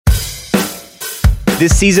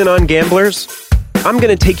This season on Gamblers, I'm going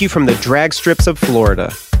to take you from the drag strips of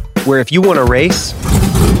Florida, where if you want to race,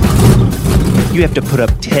 you have to put up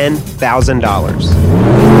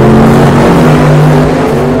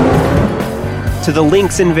 $10,000. To the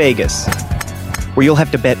links in Vegas, where you'll have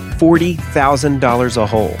to bet $40,000 a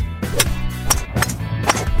hole.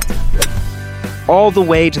 All the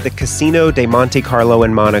way to the Casino de Monte Carlo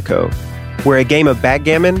in Monaco, where a game of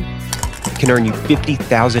backgammon can earn you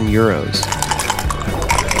 50,000 euros.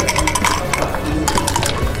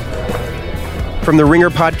 From the Ringer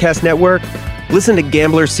Podcast Network, listen to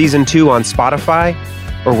Gamblers Season 2 on Spotify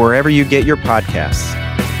or wherever you get your podcasts.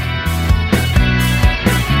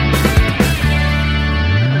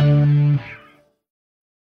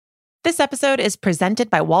 This episode is presented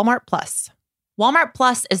by Walmart Plus. Walmart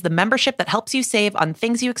Plus is the membership that helps you save on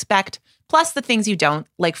things you expect, plus the things you don't,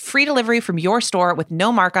 like free delivery from your store with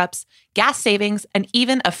no markups, gas savings, and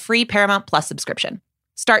even a free Paramount Plus subscription.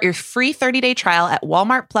 Start your free 30-day trial at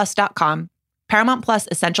walmartplus.com. Paramount Plus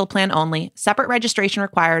Essential Plan only. Separate registration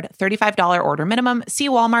required. $35 order minimum. See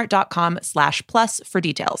walmart.com/plus for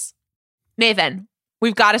details. Nathan,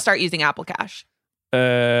 we've got to start using Apple Cash.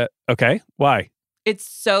 Okay. Why? It's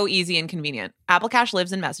so easy and convenient. Apple Cash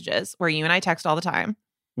lives in Messages, where you and I text all the time.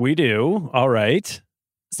 We do. All right.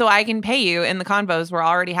 So I can pay you in the convos we're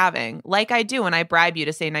already having, like I do when I bribe you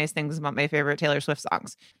to say nice things about my favorite Taylor Swift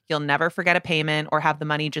songs. You'll never forget a payment or have the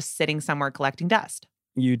money just sitting somewhere collecting dust.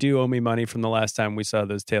 You do owe me money from the last time we saw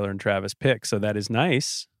those Taylor and Travis pics, so that is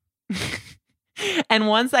nice. And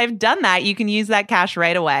once I've done that, you can use that cash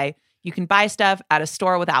right away. You can buy stuff at a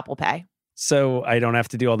store with Apple Pay. So I don't have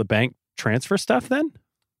to do all the bank transfer stuff then?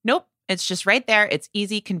 Nope. It's just right there. It's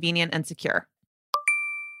easy, convenient, and secure.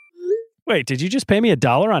 Wait, did you just pay me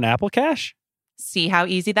 $1 on Apple Cash? See how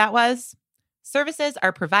easy that was? Services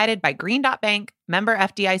are provided by Green Dot Bank, member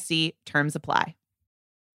FDIC, terms apply.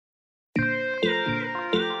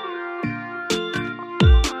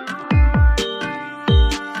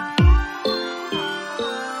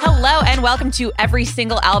 Hello and welcome to Every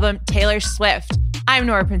Single Album, Taylor Swift. I'm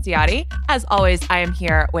Nora Princiotti. As always, I am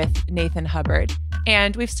here with Nathan Hubbard.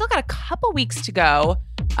 And we've still got a couple weeks to go,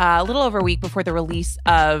 a little over a week before the release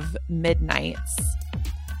of Midnights.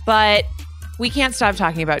 But we can't stop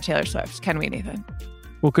talking about Taylor Swift, can we, Nathan?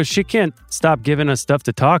 Well, because she can't stop giving us stuff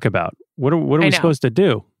to talk about. What are we supposed to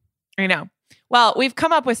do? I know. Well, we've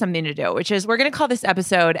come up with something to do, which is we're going to call this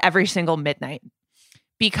episode Every Single Midnight.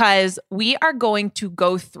 Because we are going to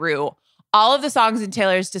go through all of the songs in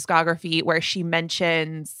Taylor's discography where she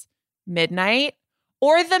mentions midnight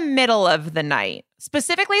or the middle of the night.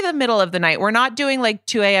 Specifically the middle of the night. We're not doing like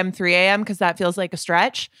 2 a.m., 3 a.m. because that feels like a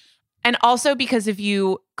stretch. And also because if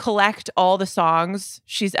you collect all the songs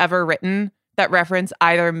she's ever written that reference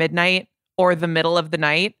either midnight or the middle of the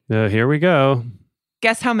night. Here we go.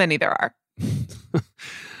 Guess how many there are?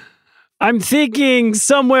 I'm thinking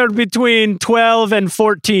somewhere between 12 and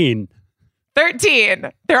 14.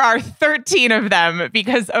 13. There are 13 of them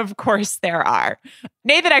because, of course, there are.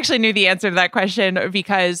 Nathan actually knew the answer to that question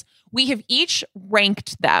because we have each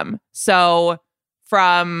ranked them. So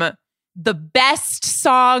from the best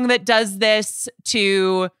song that does this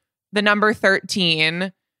to the number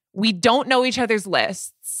 13, we don't know each other's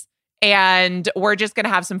lists. And we're just going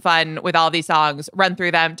to have some fun with all these songs, run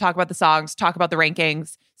through them, talk about the songs, talk about the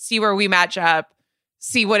rankings, see where we match up,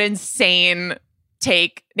 see what insane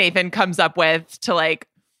take Nathan comes up with to like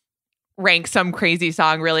rank some crazy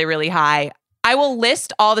song really, really high. I will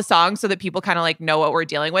list all the songs so that people kind of like know what we're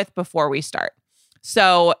dealing with before we start.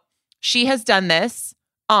 So she has done this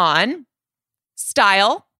on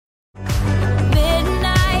Style,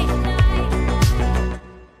 Midnight,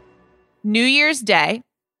 New Year's Day,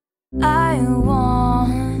 I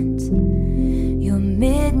want your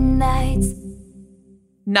midnights.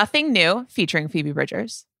 Nothing New, featuring Phoebe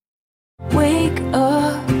Bridgers. Wake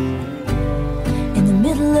up in the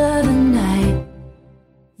middle of the night.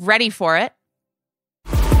 Ready for It.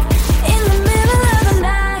 In the middle of the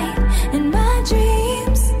night, in my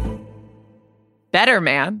dreams. Better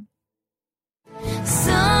Man.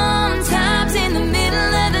 Sometimes in the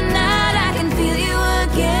middle of the night, I can feel you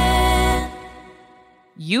again.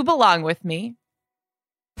 You Belong With Me.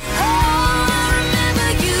 Oh, I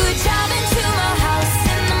remember you driving to my house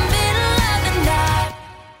in the middle of the night.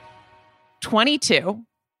 22.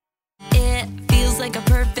 It feels like a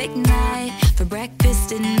perfect night for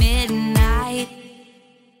breakfast at midnight.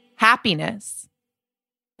 Happiness.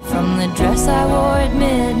 From the dress I wore at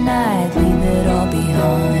midnight, leave it all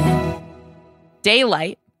behind.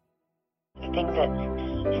 Daylight. Things that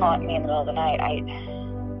haunt me in the middle of the night.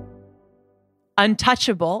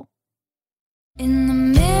 Untouchable. In the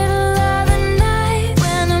middle of the night,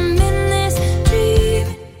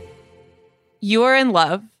 You Are in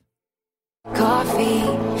Love. Coffee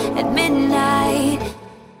at midnight.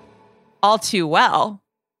 All Too Well.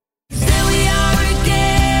 There we are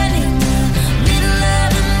again in the middle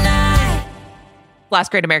of the night.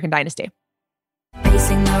 Last Great American Dynasty.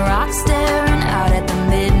 Pacing the rock, staring out at the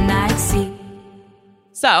midnight sea.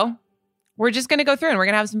 So we're just going to go through and we're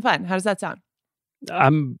going to have some fun. How does that sound?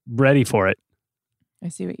 I'm ready for it. I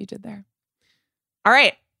see what you did there. All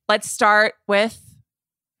right. Let's start with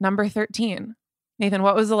number 13. Nathan,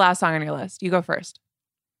 what was the last song on your list? You go first.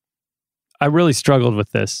 I really struggled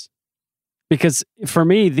with this because for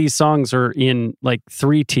me, these songs are in like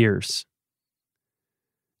 3 tiers.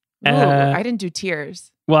 Ooh, I didn't do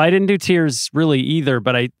tiers. Well, I didn't do tiers really either,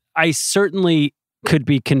 but I certainly could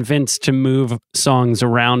be convinced to move songs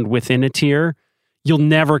around within a tier. You'll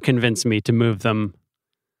never convince me to move them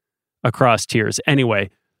across tiers.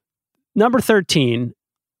 Anyway, number 13,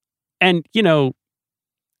 and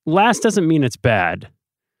last doesn't mean it's bad,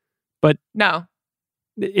 but No.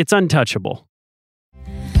 it's Untouchable.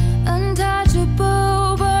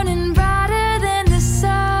 Untouchable, burning brighter than the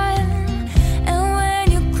sun. And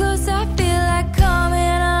when you're close, I feel like coming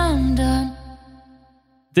undone.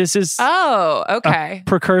 This is Oh, okay. a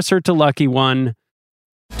precursor to Lucky One.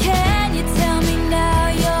 Can you tell me now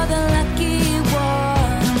you're the lucky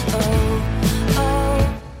one?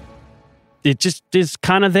 Oh. It just is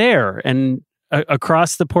kind of there. And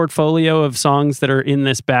across the portfolio of songs that are in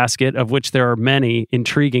this basket, of which there are many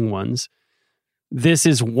intriguing ones, this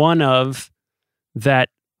is one of that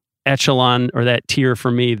echelon or that tier for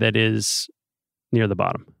me that is near the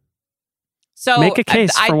bottom. So Make a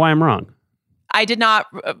case for why I'm wrong. I did not.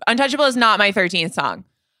 Untouchable is not my 13th song.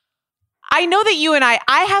 I know that you and I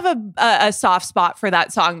have a soft spot for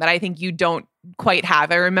that song that I think you don't quite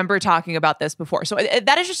have. I remember talking about this before. So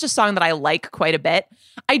that is just a song that I like quite a bit.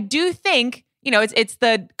 I do think, it's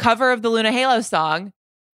the cover of the Luna Halo song.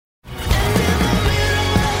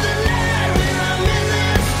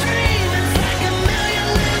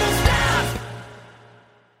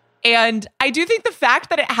 And I do think the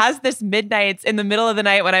fact that it has this midnights in the middle of the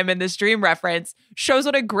night when I'm in this dream reference shows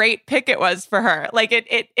what a great pick it was for her. Like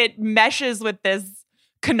it meshes with this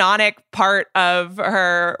canonic part of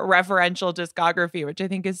her referential discography, which I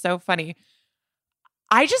think is so funny.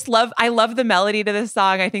 I love the melody to this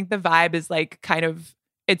song. I think the vibe is like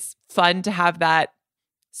it's fun to have that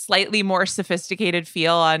slightly more sophisticated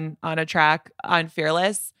feel on a track on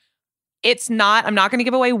Fearless. I'm not going to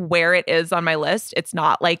give away where it is on my list. It's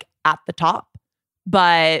not like at the top,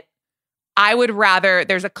 but I would rather,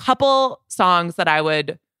 there's a couple songs that I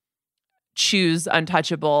would choose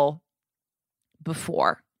Untouchable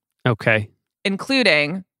before. Okay.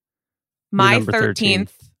 Including my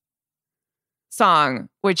 13th song,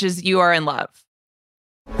 which is You Are in Love.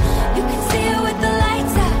 You can see it with the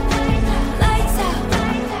lights out.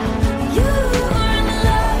 You are in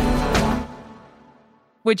love.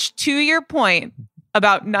 Which, to your point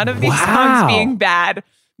about none of these songs being bad,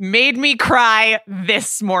 made me cry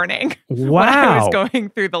this morning when I was going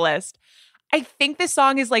through the list. I think this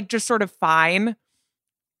song is like just sort of fine.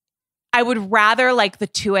 I would rather like the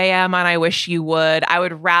 2 a.m. on I Wish You Would. I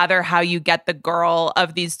would rather How You Get the Girl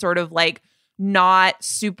of these sort of like not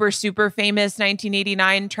super, super famous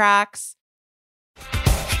 1989 tracks.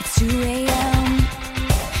 It's 2 a.m.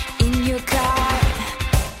 in your car.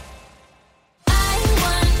 I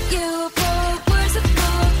want you for worse or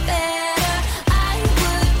for better. I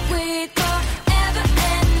would wait forever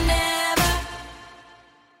and ever.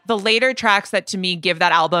 The later tracks that to me give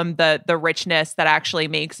that album the richness that actually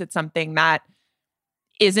makes it something that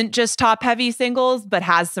isn't just top heavy singles, but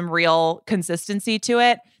has some real consistency to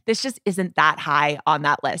it. This just isn't that high on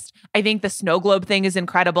that list. I think the snow globe thing is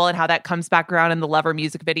incredible, and how that comes back around in the Lover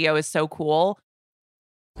music video is so cool.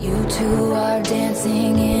 You two are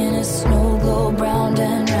dancing in a snow globe round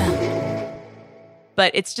and round.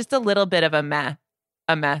 But it's just a little bit of a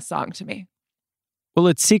meh song to me. Well,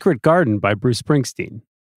 it's Secret Garden by Bruce Springsteen.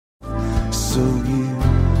 So you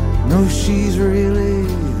know she's really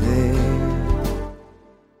there.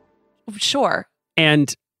 Sure.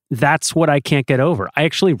 And that's what I can't get over. I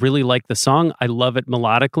actually really like the song. I love it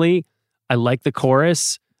melodically. I like the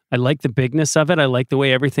chorus. I like the bigness of it. I like the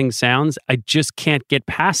way everything sounds. I just can't get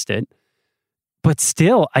past it. But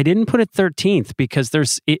still, I didn't put it 13th because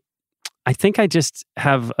I think I just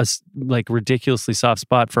have a like ridiculously soft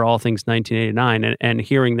spot for all things 1989, and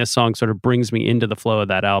hearing this song sort of brings me into the flow of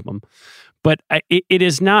that album. But it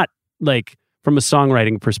is not like, from a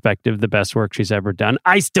songwriting perspective, the best work she's ever done.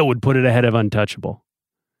 I still would put it ahead of Untouchable.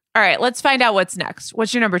 All right, let's find out what's next.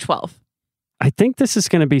 What's your number 12? I think this is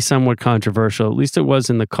going to be somewhat controversial. At least it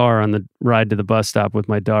was in the car on the ride to the bus stop with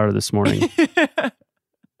my daughter this morning.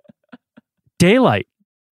 Daylight.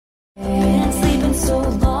 Been sleeping so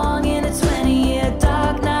long in a 20-year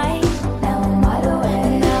dark night. Now I'm wide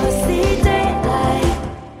awake. Now I see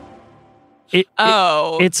daylight.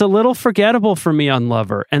 It's a little forgettable for me on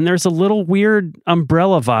Lover, and there's a little weird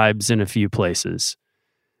Umbrella vibes in a few places.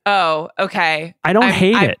 Oh, okay. I don't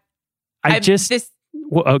hate it.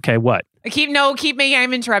 Okay, what? Keep making.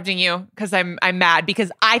 I'm interrupting you because I'm mad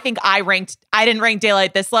because I think I didn't rank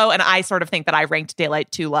Daylight this low, and I sort of think that I ranked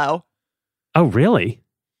Daylight too low. Oh, really?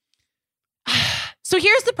 So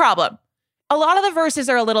here's the problem. A lot of the verses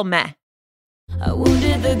are a little meh. I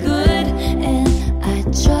wounded the good and I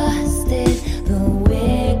trusted the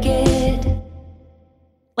wicked.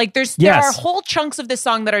 Like there are whole chunks of this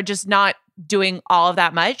song that are just not doing all of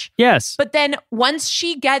that much. Yes. But then once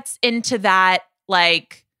she gets into that,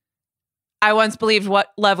 like, I once believed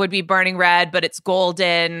what love would be burning red, but it's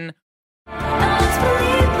golden. I once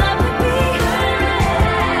believed love would be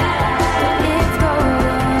red, but it's golden.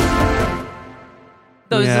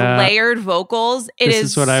 Those layered vocals, it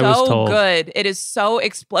is what I was so told. good. It is so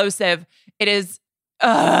explosive. It is,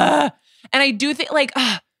 and I do think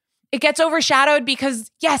it gets overshadowed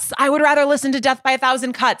because yes, I would rather listen to Death by a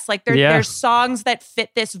Thousand Cuts. Like there's songs that fit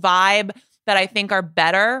this vibe that I think are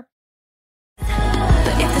better.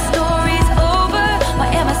 But if the story's over,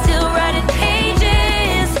 why am I still writing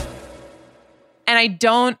pages? And I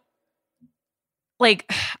don't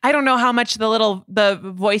know how much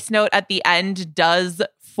the voice note at the end does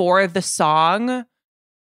for the song. I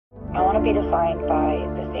want to be defined by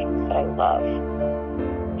the things that I love,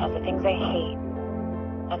 not the things I hate,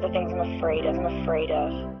 not the things I'm afraid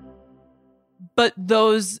of. But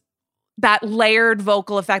that layered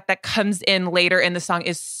vocal effect that comes in later in the song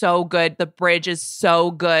is so good. The bridge is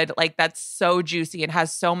so good. Like, that's so juicy and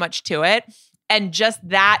has so much to it. And just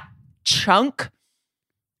that chunk,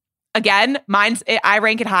 again, I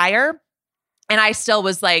rank it higher. And I still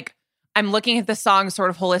was like, I'm looking at the song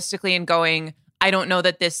sort of holistically and going, I don't know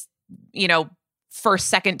that this, first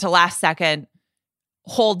second to last second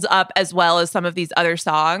holds up as well as some of these other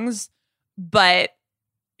songs. But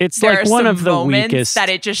it's there like are one some of the moments weakest that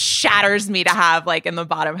it just shatters me to have like in the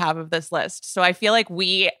bottom half of this list. So I feel like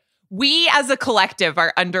we as a collective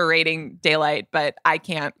are underrating Daylight, but I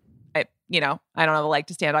don't have a leg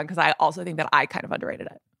to stand on because I also think that I kind of underrated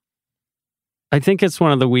it. I think it's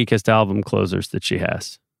one of the weakest album closers that she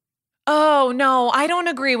has. Oh no, I don't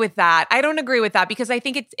agree with that. Because I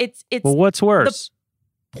think it's Well, what's worse?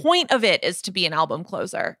 The point of it is to be an album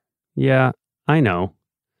closer. Yeah, I know.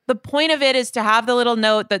 The point of it is to have the little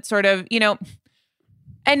note that sort of,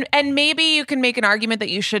 and maybe you can make an argument that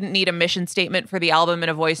you shouldn't need a mission statement for the album and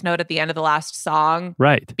a voice note at the end of the last song.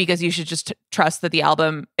 Right. Because you should just trust that the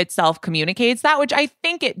album itself communicates that, which I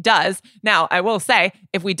think it does. Now, I will say,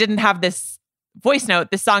 if we didn't have this voice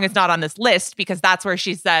note, this song is not on this list because that's where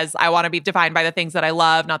she says, I want to be defined by the things that I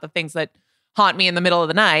love, not the things that haunt me in the middle of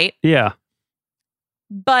the night. Yeah.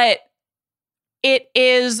 But it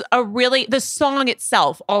is the song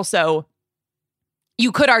itself also,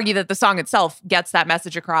 you could argue that the song itself gets that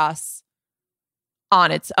message across on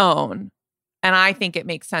its own. And I think it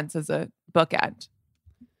makes sense as a bookend.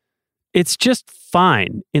 It's just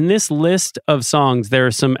fine. In this list of songs, there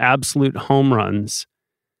are some absolute home runs.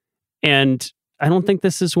 And I don't think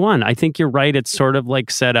this is one. I think you're right. It's sort of like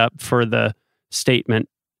set up for the statement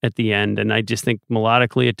at the end. And I just think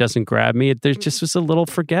melodically, it doesn't grab me. It just was a little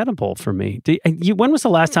forgettable for me. When was the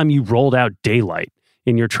last time you rolled out Daylight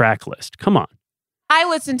in your track list? Come on. I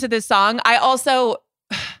listened to this song. I also,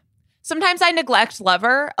 sometimes I neglect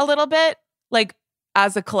Lover a little bit, like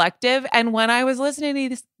as a collective. And when I was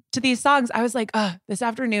listening to these songs, I was like, this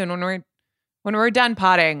afternoon when we're done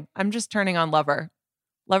potting, I'm just turning on Lover.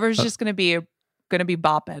 Lover's just going to be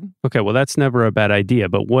bopping. Okay, well, that's never a bad idea.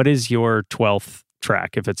 But what is your 12th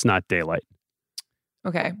track if it's not Daylight?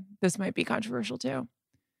 Okay, this might be controversial too.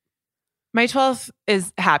 My 12th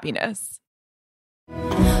is Happiness.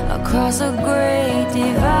 Across a great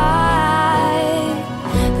divide,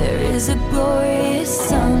 there is a glorious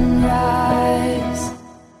sunrise.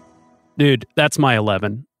 Dude, that's my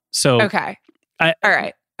 11. So okay, all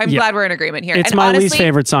right. I'm glad we're in agreement here. It's my least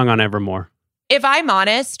favorite song on Evermore. If I'm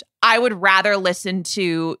honest, I would rather listen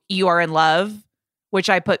to You Are in Love, which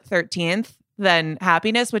I put 13th, than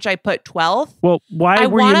Happiness, which I put 12th. Well, why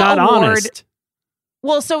were you not honest?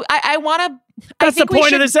 Well, so I want to... That's the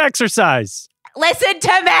point of this exercise. Listen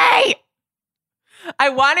to me! I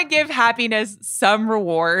want to give Happiness some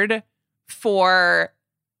reward for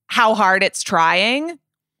how hard it's trying.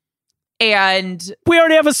 And... we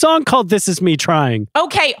already have a song called This Is Me Trying.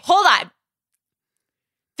 Okay, hold on.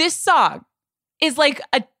 This song is like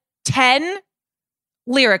a 10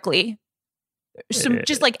 lyrically some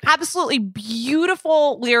just like absolutely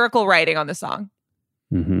beautiful lyrical writing on the song.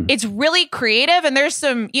 Mhm. It's really creative, and there's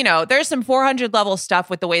some 400 level stuff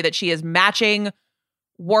with the way that she is matching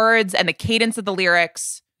words and the cadence of the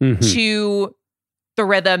lyrics Mhm. to the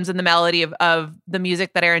rhythms and the melody of the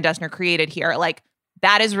music that Aaron Dessner created here. Like,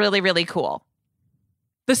 that is really, really cool.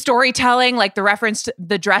 The storytelling, like the reference to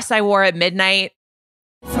the dress I wore at midnight.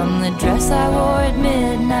 From the dress I wore at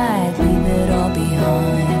midnight, leave it all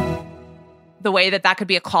behind. The way that could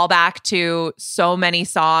be a callback to so many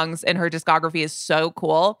songs in her discography is so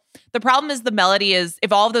cool. The problem is the melody is,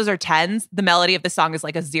 if all of those are 10s, the melody of the song is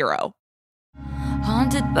like a 0.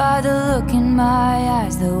 Haunted by the look in my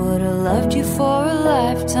eyes that would have loved you for a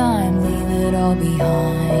lifetime. Leave it all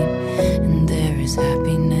behind, and there is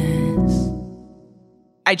happiness.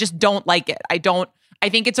 I just don't like it. I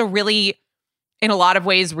think it's a really, in a lot of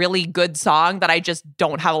ways, really good song that I just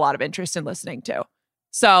don't have a lot of interest in listening to.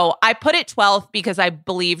 So I put it 12th because I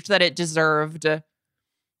believed that it deserved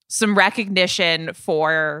some recognition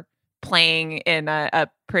for playing in a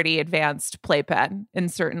pretty advanced playpen in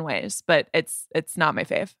certain ways, but it's not my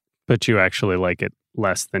fave. But you actually like it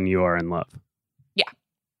less than You Are in Love. Yeah.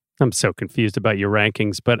 I'm so confused about your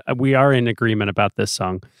rankings, but we are in agreement about this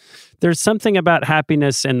song. There's something about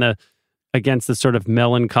happiness and against the sort of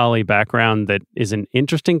melancholy background that is an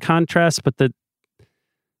interesting contrast, but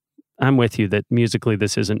I'm with you that musically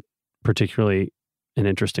this isn't particularly an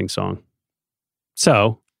interesting song.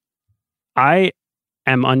 So I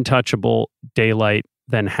am Untouchable, Daylight,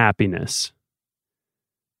 then Happiness.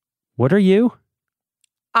 What are you?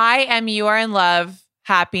 I am You Are in Love,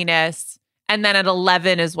 Happiness, and then at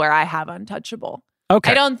 11 is where I have Untouchable. Okay.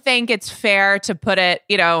 I don't think it's fair to put it,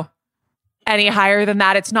 any higher than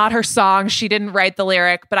that. It's not her song. She didn't write the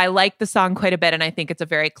lyric, but I like the song quite a bit, and I think it's a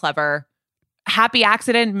very clever happy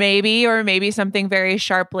accident, maybe, or maybe something very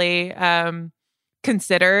sharply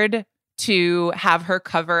considered to have her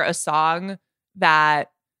cover a song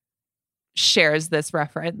that shares this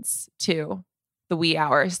reference to the wee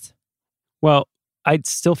hours. Well, I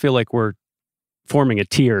still feel like we're forming a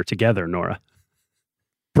tier together, Nora.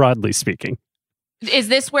 Broadly speaking. Is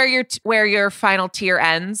this where your final tier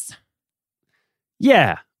ends?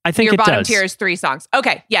 Yeah, I think your it bottom does. tier is 3 songs.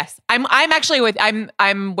 Okay, yes. I'm actually with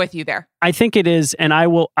you there. I think it is, and I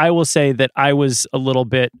will say that I was a little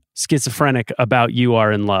bit schizophrenic about You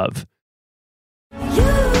Are in Love. You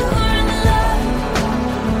are in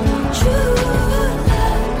love, true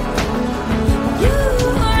love. You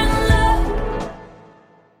are in love.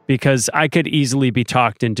 Because I could easily be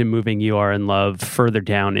talked into moving You Are in Love further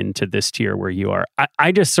down into this tier where you are.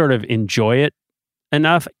 I just sort of enjoy it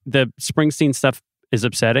enough. The Springsteen stuff is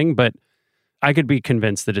upsetting, but I could be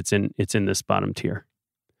convinced that it's in this bottom tier.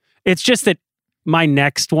 It's just that my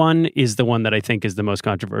next one is the one that I think is the most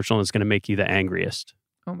controversial and is going to make you the angriest.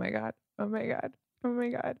 Oh my God. Oh my God. Oh my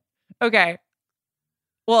God. Okay.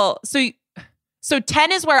 Well, so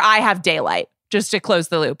 10 is where I have Daylight, just to close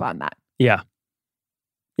the loop on that. Yeah.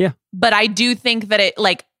 Yeah. But I do think that it,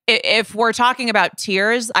 like, if we're talking about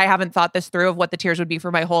tiers, I haven't thought this through of what the tiers would be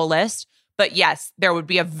for my whole list. But yes, there would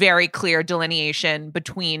be a very clear delineation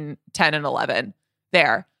between 10 and 11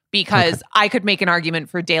 there, because I could make an argument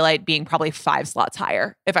for Daylight being probably 5 slots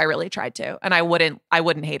higher if I really tried to, and I wouldn't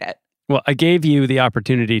hate it. Well, I gave you the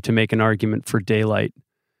opportunity to make an argument for Daylight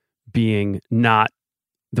being not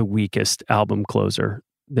the weakest album closer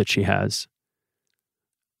that she has.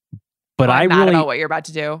 But I'm mad really about what you're about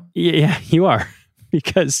to do. Yeah, you are.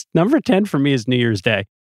 Because number 10 for me is New Year's Day.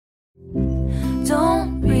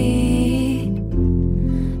 Don't read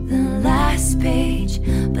the last page,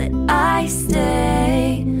 but I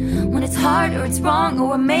stay when it's hard or it's wrong or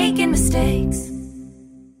we're making mistakes.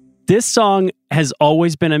 This song has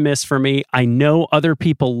always been a miss for me. I know other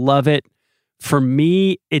people love it. For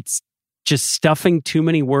me, it's just stuffing too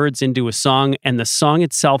many words into a song, and the song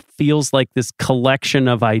itself feels like this collection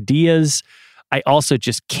of ideas. I also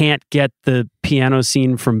just can't get the piano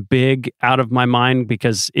scene from Big out of my mind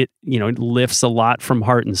because it lifts a lot from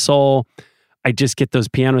Heart and Soul. I just get those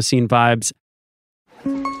piano scene vibes.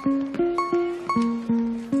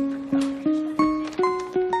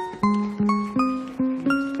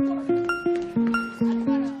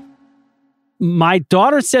 My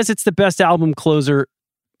daughter says it's the best album closer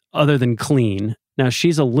other than Clean. Now,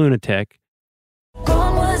 she's a lunatic.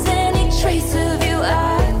 Gone was any trace of you.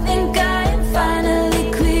 I think I am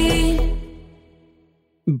finally clean.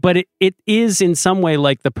 But it is in some way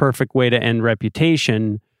like the perfect way to end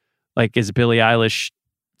Reputation. Like, as Billie Eilish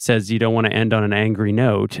says, you don't want to end on an angry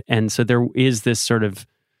note. And so there is this sort of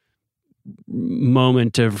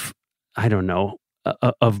moment of, I don't know,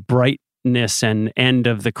 of bright and end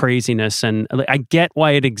of the craziness. And I get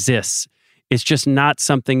why it exists. It's just not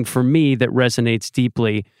something for me that resonates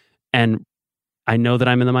deeply. And I know that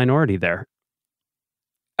I'm in the minority there.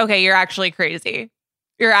 Okay, you're actually crazy.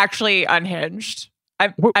 You're actually unhinged.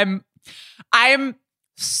 I'm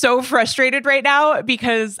so frustrated right now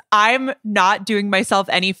because I'm not doing myself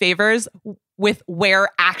any favors with where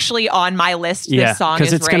actually on my list this song is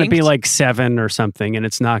because it's going to be ranked. like 7 or something, and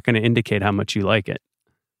it's not going to indicate how much you like it.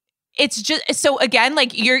 It's just, so again,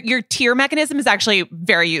 like your tier mechanism is actually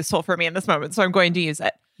very useful for me in this moment, so I'm going to use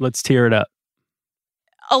it. Let's tear it up.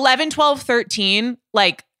 11, 12, 13,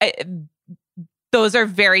 like those are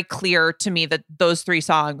very clear to me that those 3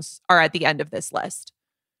 songs are at the end of this list.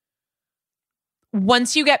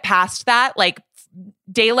 Once you get past that, like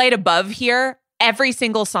Daylight above here, every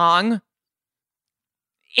single song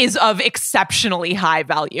is of exceptionally high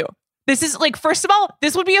value. This is like, first of all,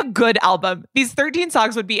 this would be a good album. These 13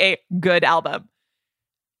 songs would be a good album.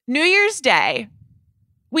 New Year's Day,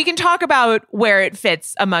 we can talk about where it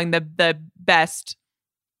fits among the best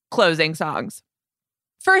closing songs.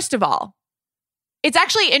 First of all, it's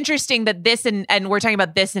actually interesting that this and we're talking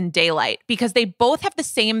about this and Daylight because they both have the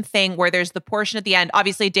same thing where there's the portion at the end.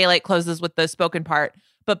 Obviously, Daylight closes with the spoken part,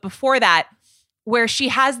 but before that, where she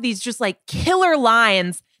has these just like killer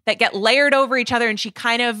lines that get layered over each other, and she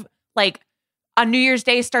kind of like on New Year's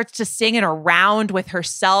Day starts to sing in a round with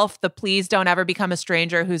herself, the please don't ever become a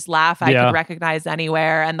stranger whose laugh I could recognize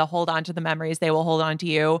anywhere, and the hold on to the memories, they will hold on to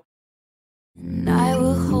you. And I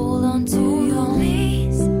will hold on to your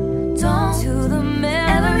please don't to the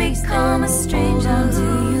memories become a stranger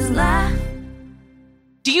whose laugh.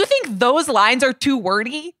 Do you think those lines are too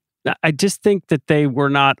wordy? I just think that they were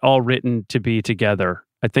not all written to be together.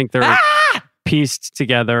 I think they're pieced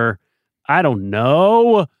together. I don't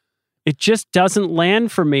know. It just doesn't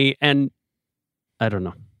land for me. And I don't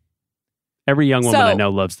know. Every young woman I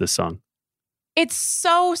know loves this song.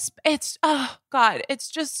 Oh God.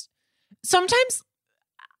 It's just, sometimes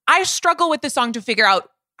I struggle with the song to figure out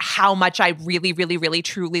how much I really, really, really,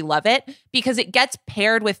 truly love it because it gets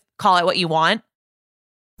paired with Call It What You Want.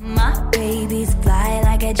 My babies fly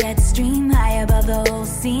like a jet stream high above the whole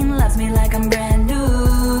scene, loves me like I'm brand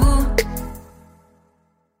new.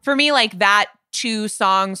 For me, like that 2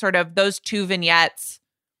 songs, sort of those 2 vignettes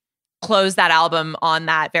close that album on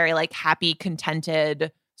that very like happy,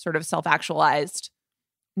 contented, sort of self-actualized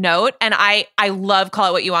note. And I love Call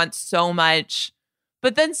It What You Want so much.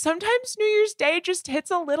 But then sometimes New Year's Day just hits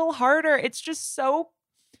a little harder. It's just so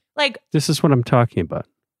like... This is what I'm talking about.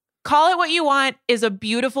 Call It What You Want is a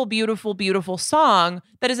beautiful, beautiful, beautiful song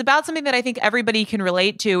that is about something that I think everybody can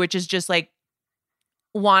relate to, which is just like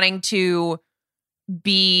wanting to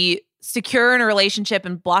be secure in a relationship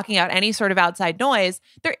and blocking out any sort of outside noise.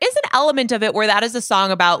 There is an element of it where that is a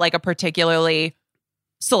song about like a particularly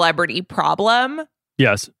celebrity problem.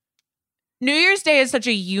 Yes. New Year's Day is such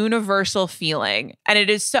a universal feeling. And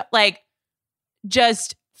it is so like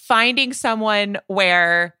just finding someone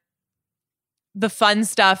where the fun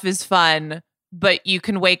stuff is fun, but you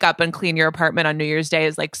can wake up and clean your apartment on New Year's Day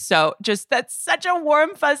is like, so just, that's such a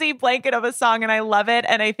warm, fuzzy blanket of a song. And I love it.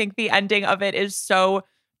 And I think the ending of it is so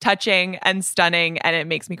touching and stunning. And it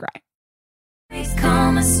makes me cry.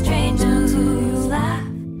 Become a stranger whose laugh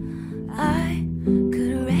I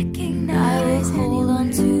could recognize. I will hold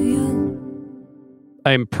on to you.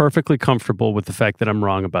 I am perfectly comfortable with the fact that I'm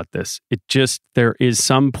wrong about this. It just, there is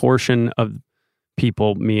some portion of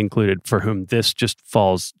people, me included, for whom this just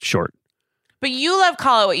falls short. But you love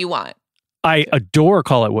Call It What You Want. I adore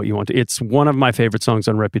Call It What You Want. It's one of my favorite songs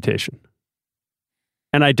on Reputation.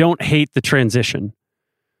 And I don't hate the transition,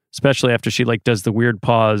 especially after she like does the weird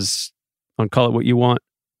pause on Call It What You Want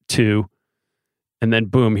to, and then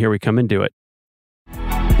boom, here we come into it. Call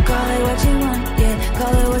it what you want, yeah.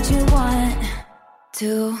 Call it what you want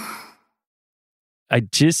to. I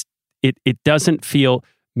just, it doesn't feel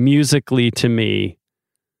musically to me.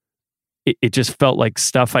 It just felt like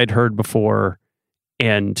stuff I'd heard before.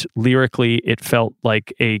 And lyrically, it felt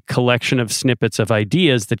like a collection of snippets of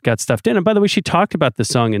ideas that got stuffed in. And by the way, she talked about the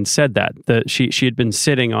song and said that she had been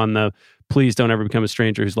sitting on the please don't ever become a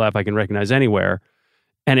stranger whose laugh I can recognize anywhere.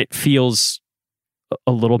 And it feels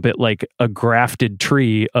a little bit like a grafted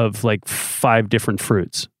tree of like 5 different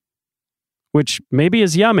fruits, which maybe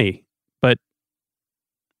is yummy, but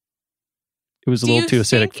it was a little too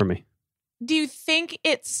acidic for me. Do you think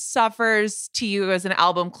it suffers to you as an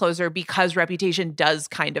album closer because Reputation does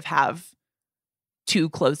kind of have 2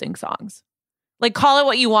 closing songs? Like Call It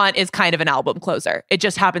What You Want is kind of an album closer. It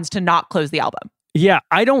just happens to not close the album. Yeah,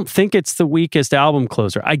 I don't think it's the weakest album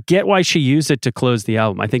closer. I get why she used it to close the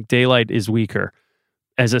album. I think Daylight is weaker.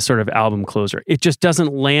 as a sort of album closer. It just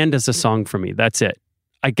doesn't land as a song for me. That's it.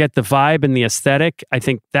 I get the vibe and the aesthetic. I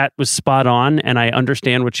think that was spot on, and I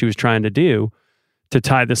understand what she was trying to do to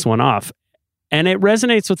tie this one off. And it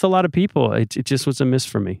resonates with a lot of people. It just was a miss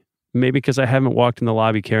for me. Maybe because I haven't walked in the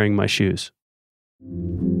lobby carrying my shoes.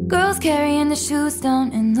 Girls carrying the shoes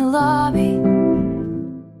down in the lobby.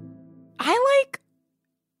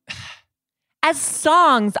 As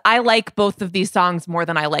songs, I like both of these songs more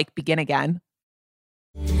than I like Begin Again.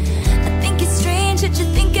 I think it's strange that you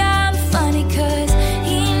think I'm funny, 'cause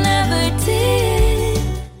he never did.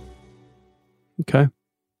 Okay.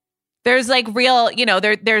 There's like real,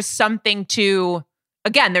 there's something to,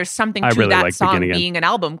 again, there's something to really that like song Begin Again. being an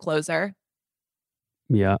album closer.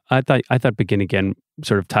 Yeah, I thought Begin Again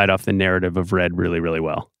sort of tied off the narrative of Red really, really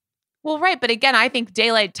well. Well, right. But again, I think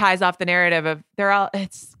Daylight ties off the narrative of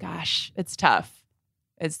it's tough.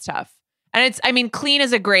 It's tough. And Clean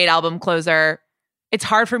is a great album closer. It's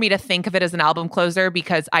hard for me to think of it as an album closer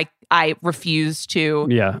because I refuse to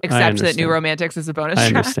accept that New Romantics is a bonus track.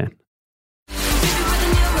 I understand.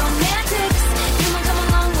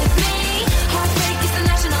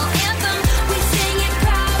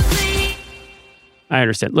 I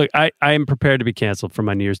understand. Look, I am prepared to be canceled for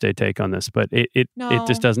my New Year's Day take on this, but it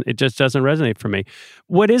just doesn't resonate for me.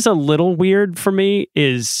 What is a little weird for me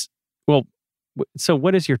is, so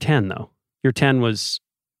what is your 10 though? Your 10 was...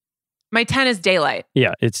 My 10 is Daylight.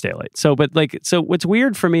 Yeah, it's Daylight. So what's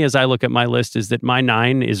weird for me as I look at my list is that my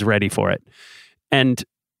 9 is Ready for It. And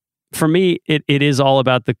for me, it is all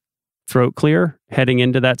about the throat clear heading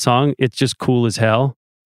into that song. It's just cool as hell.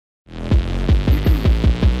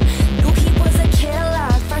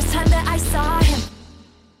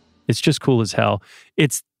 It's just cool as hell.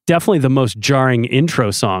 It's definitely the most jarring intro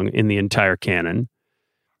song in the entire canon.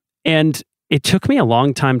 And it took me a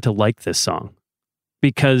long time to like this song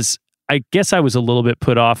because I guess I was a little bit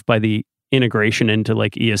put off by the integration into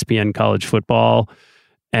like ESPN college football.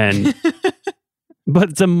 And,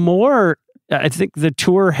 but the more, I think the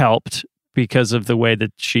tour helped because of the way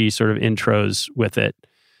that she sort of intros with it.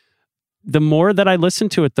 The more that I listen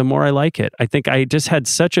to it, the more I like it. I think I just had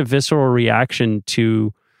such a visceral reaction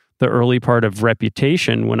to the early part of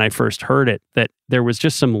Reputation when I first heard it, that there was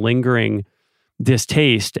just some lingering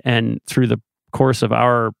distaste. And through the course of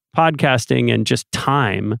our podcasting and just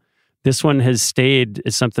time, this one has stayed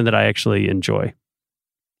as something that I actually enjoy.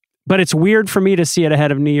 But it's weird for me to see it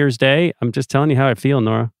ahead of New Year's Day. I'm just telling you how I feel,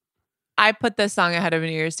 Nora. I put this song ahead of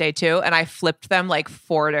New Year's Day too, and I flipped them like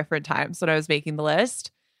 4 different times when I was making the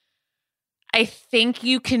list. I think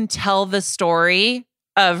you can tell the story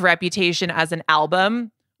of Reputation as an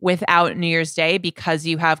album without New Year's Day because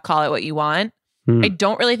you have Call It What You Want. I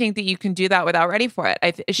don't really think that you can do that without Ready for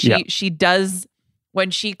It. She does, when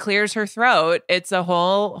she clears her throat, it's a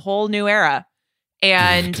whole new era.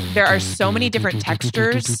 And there are so many different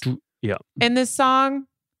textures in this song.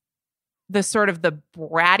 The sort of the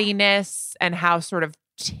brattiness and how sort of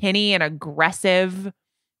tinny and aggressive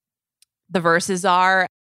the verses are.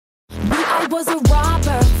 I was a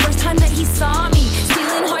robber, first time that he saw me,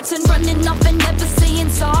 stealing hearts and running off and never saying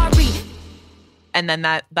sorry. And then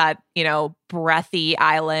that breathy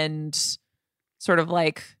island sort of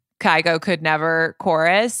like Kygo Could Never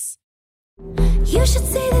chorus. You should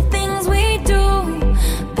see the things we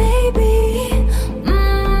do, baby.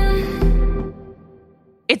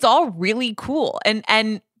 It's all really cool.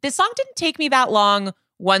 And this song didn't take me that long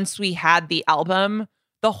once we had the album.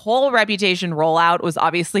 The whole Reputation rollout was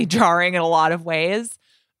obviously jarring in a lot of ways,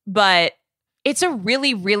 but it's a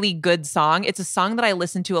really, really good song. It's a song that I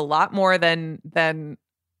listen to a lot more than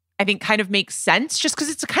I think kind of makes sense just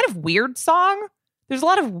because it's a kind of weird song. There's a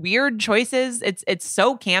lot of weird choices. It's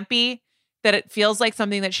so campy that it feels like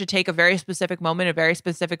something that should take a very specific moment, a very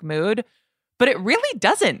specific mood, but it really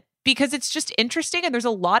doesn't because it's just interesting and there's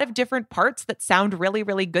a lot of different parts that sound really,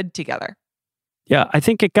 really good together. Yeah, I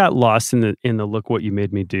think it got lost in the Look What You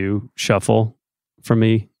Made Me Do shuffle for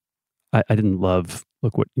me. I didn't love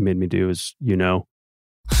Look What You Made Me Do, as you know.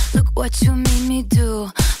 Look what you made me do.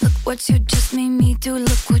 Look what you just made me do.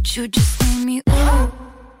 Look what you just made me do.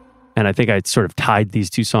 And I think I sort of tied these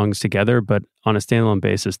two songs together, but on a standalone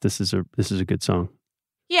basis, this is a good song.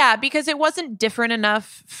 Yeah, because it wasn't different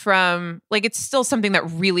enough from, like, it's still something that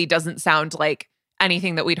really doesn't sound like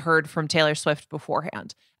anything that we'd heard from Taylor Swift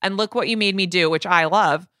beforehand. And Look What You Made Me Do, which I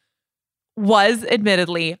love, was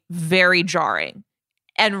admittedly very jarring.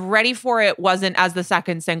 And Ready for It wasn't, as the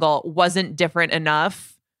second single, wasn't different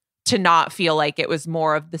enough to not feel like it was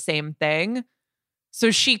more of the same thing. So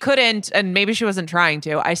she couldn't, and maybe she wasn't trying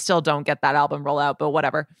to. I still don't get that album rollout, but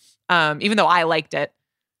whatever. Even though I liked it.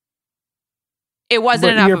 it wasn't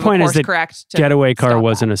But enough your of point a is course that correct to Getaway Car stop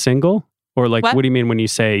wasn't that. a single? Or like, What? what do you mean when you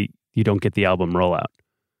say you don't get the album rollout?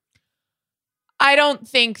 I don't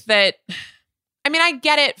think that. I mean, I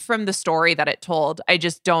get it from the story that it told. I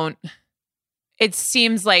just don't. It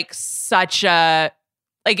seems like such a.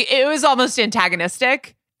 Like, it was almost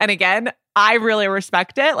antagonistic. And again, I really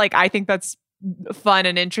respect it. Like, I think that's fun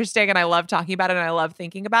and interesting. And I love talking about it. And I love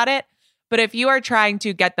thinking about it. But if you are trying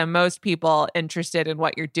to get the most people interested in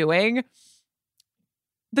what you're doing,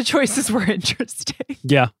 the choices were interesting.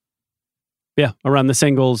 Yeah. Yeah. Around the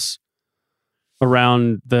singles,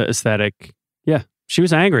 around the aesthetic. Yeah. She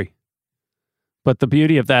was angry. But the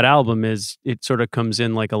beauty of that album is it sort of comes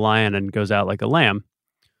in like a lion and goes out like a lamb.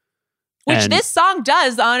 Which And this song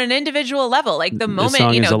does on an individual level. Like the This moment,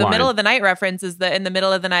 song is a the line. middle of the night reference is the in the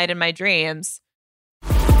middle of the night in my dreams. In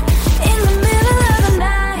the middle of the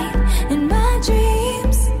night, in my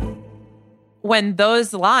dreams. When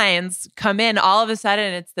those lines come in, all of a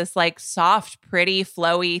sudden it's this like soft, pretty,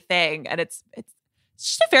 flowy thing. And it's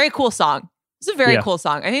just a very cool song. It's a very Yeah. cool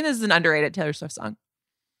song. I think this is an underrated Taylor Swift song.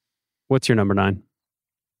 What's your number 9?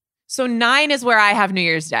 So 9 is where I have New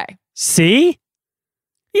Year's Day. See?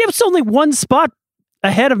 Yeah, it's only one spot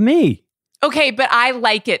ahead of me. Okay, but I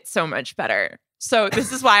like it so much better. So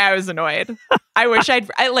this is why I was annoyed. I wish I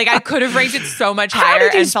could have ranked it so much higher. How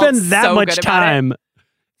did you and spend felt that so much good about it. time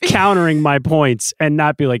countering my points and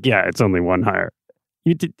not be like, yeah, it's only one higher?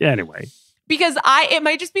 You did anyway. Because it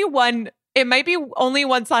might just be one. It might be only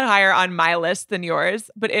one slot higher on my list than yours,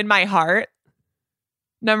 but in my heart,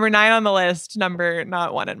 number 9 on the list, number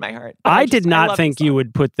not 1 in my heart. But I did not love think this you song.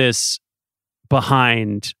 would put this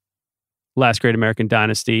behind Last Great American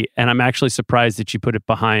Dynasty, and I'm actually surprised that you put it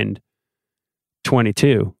behind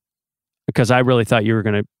 22, because I really thought you were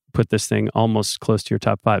going to put this thing almost close to your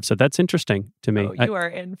top 5. So that's interesting to me. Oh, you are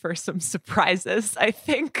in for some surprises, I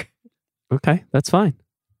think. Okay, that's fine.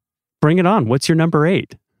 Bring it on. What's your number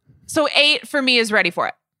 8? So 8 for me is Ready for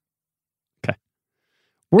It.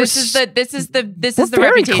 We're This is the we're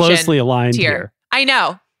very reputation closely aligned tier. here. I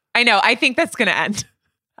know. I think that's going to end.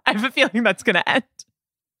 I have a feeling that's going to end.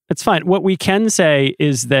 It's fine. What we can say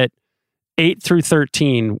is that 8 through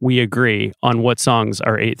 13, we agree on what songs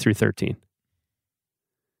are 8 through 13.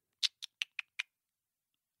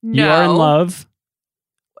 No. You Are in Love,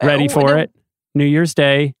 Ready Oh, for no. It, New Year's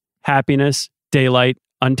Day, Happiness, Daylight,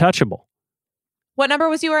 Untouchable. What number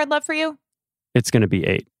was You Are in Love for you? It's going to be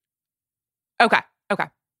 8. Okay.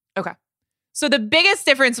 So the biggest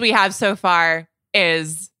difference we have so far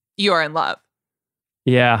is You Are in Love.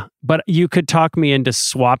 Yeah, but you could talk me into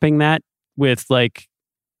swapping that with like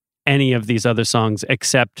any of these other songs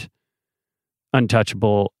except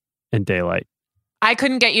Untouchable and Daylight. I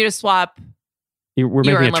couldn't get you to swap We're You Are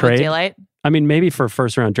making in a Love with trade. Daylight. I mean, maybe for a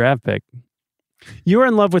first round draft pick. You Are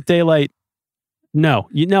in Love with Daylight. No,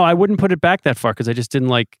 I wouldn't put it back that far because I just didn't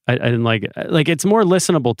like. I didn't like it. Like, it's more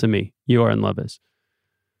listenable to me. You Are in Love is.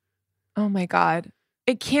 Oh my God.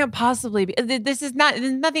 It can't possibly be. This is not,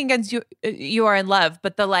 there's nothing against you. You Are in Love,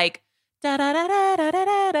 but the like, da da da da da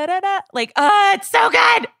da da da da. Like, it's so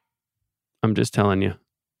good. I'm just telling you.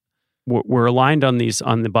 We're aligned on these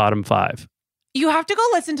on the bottom 5. You have to go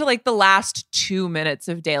listen to like the last 2 minutes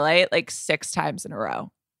of Daylight like 6 times in a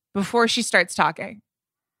row before she starts talking.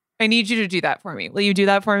 I need you to do that for me. Will you do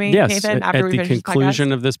that for me, Yes, Nathan? at After we the finish this conclusion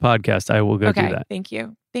podcast? of this podcast, I will go do that. Thank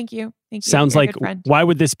you. Sounds You're a like, good friend. why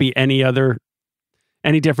would this be any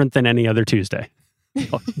different than any other Tuesday?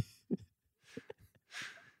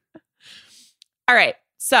 All right.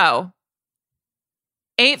 So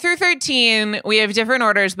 8 through 13, we have different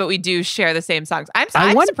orders, but we do share the same songs. I'm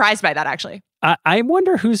surprised by that, actually. I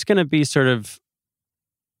wonder who's going to be sort of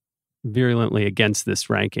virulently against this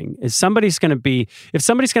ranking. If somebody's going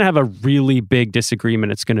to have a really big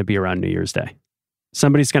disagreement, it's going to be around New Year's Day.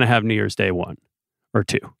 Somebody's going to have New Year's Day 1 or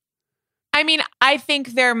 2. I mean, I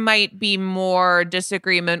think there might be more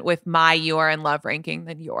disagreement with my You Are in Love ranking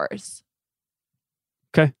than yours.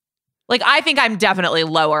 Okay. Like, I think I'm definitely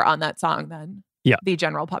lower on that song than Yeah. the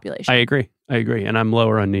general population. I agree. And I'm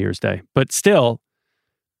lower on New Year's Day. But still,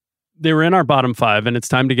 they were in our bottom 5, and it's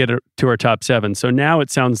time to get to our top 7. So now it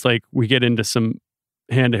sounds like we get into some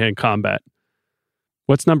hand-to-hand combat.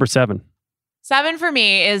 What's number 7? 7 for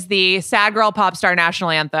me is the sad girl pop star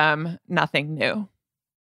national anthem, Nothing New.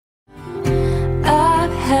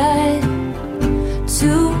 I've had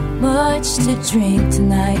too much to drink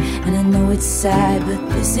tonight, and I know it's sad, but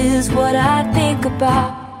this is what I think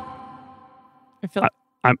about. I feel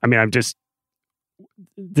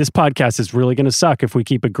This podcast is really going to suck if we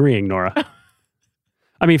keep agreeing, Nora.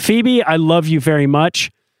 I mean, Phoebe, I love you very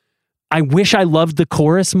much. I wish I loved the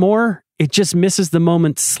chorus more. it just misses the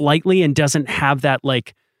moment slightly and doesn't have that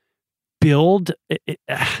like build.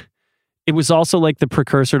 It was also like the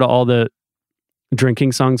precursor to all the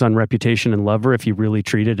drinking songs on Reputation and Lover, if you really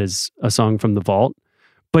treat it as a song from the vault.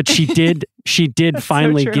 But she did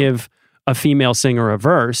finally give a female singer a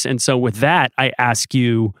verse. And so with that, I ask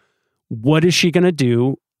you, what is she going to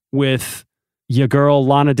do with your girl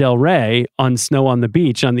Lana Del Rey on Snow on the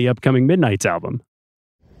Beach on the upcoming Midnights album?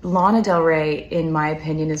 Lana Del Rey, in my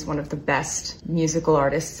opinion, is one of the best musical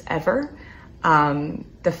artists ever.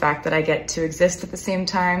 The fact that I get to exist at the same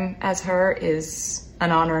time as her is an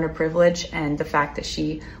honor and a privilege, and the fact that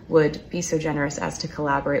she would be so generous as to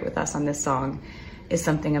collaborate with us on this song is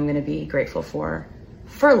something I'm going to be grateful for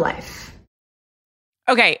life.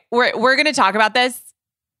 Okay, we're going to talk about this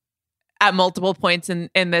at multiple points in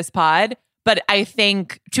this pod, but I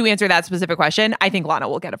think to answer that specific question, I think Lana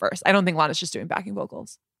will get a verse. I don't think Lana's just doing backing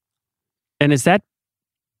vocals. And is that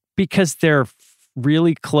because they're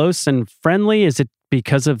really close and friendly? Is it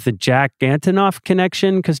because of the Jack Antonoff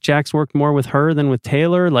connection? Because Jack's worked more with her than with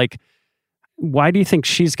Taylor? Like, why do you think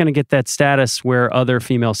she's going to get that status where other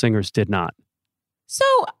female singers did not? So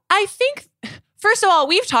I think, first of all,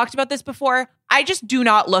 we've talked about this before. I just do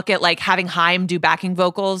not look at like having Haim do backing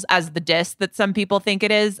vocals as the diss that some people think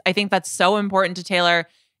it is. I think that's so important to Taylor.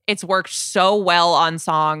 It's worked so well on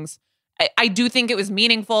songs. I do think it was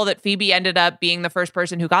meaningful that Phoebe ended up being the first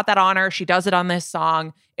person who got that honor. She does it on this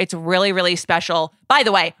song. It's really, really special. By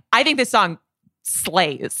the way, I think this song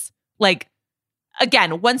slays. Like,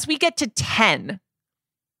 again, once we get to 10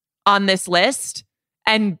 on this list,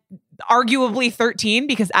 and arguably 13,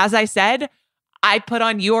 because as I said, I put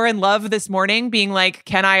on You're in Love this morning being like,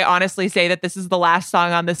 can I honestly say that this is the last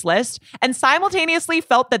song on this list? And simultaneously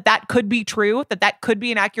felt that that could be true, that could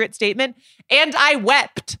be an accurate statement. And I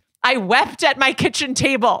wept. I wept at my kitchen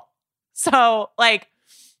table. So, like...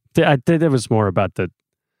 I think it was more about the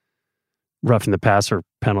roughing the passer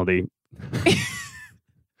penalty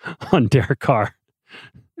on Derek Carr.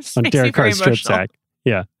 On Derek Carr's strip sack.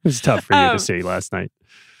 Yeah, it was tough for you to see last night.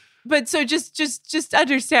 But so just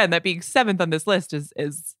understand that being 7th on this list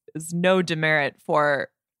is no demerit for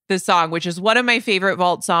this song, which is one of my favorite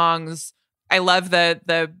vault songs. I love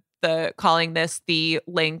the calling this the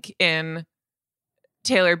link in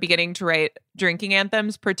Taylor beginning to write drinking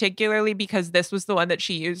anthems, particularly because this was the one that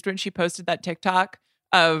she used when she posted that TikTok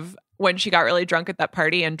of when she got really drunk at that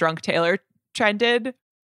party and Drunk Taylor trended.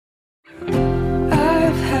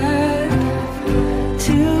 I've had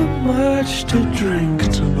too much to drink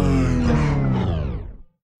tonight.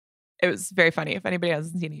 It was very funny. If anybody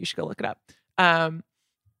hasn't seen it, you should go look it up.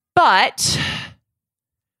 But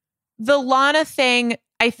the Lana thing,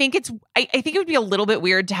 I think it would be a little bit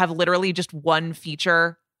weird to have literally just one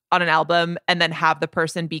feature on an album and then have the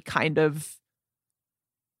person be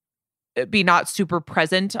not super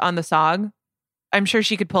present on the song. I'm sure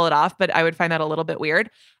she could pull it off, but I would find that a little bit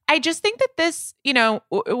weird. I just think that this,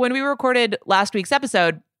 when we recorded last week's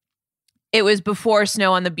episode, it was before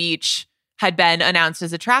Snow on the Beach had been announced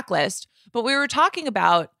as a track list, but we were talking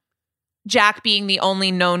about Jack being the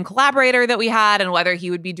only known collaborator that we had and whether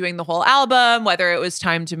he would be doing the whole album, whether it was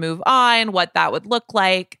time to move on, what that would look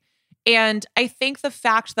like. And I think the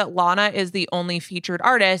fact that Lana is the only featured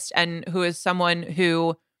artist and who is someone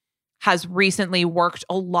who has recently worked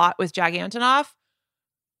a lot with Jack Antonoff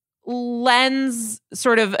lends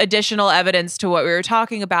sort of additional evidence to what we were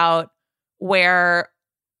talking about, where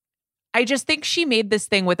I just think she made this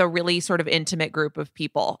thing with a really sort of intimate group of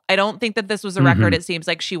people. I don't think that this was a record it seems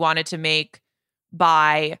like she wanted to make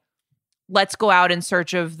by, let's go out in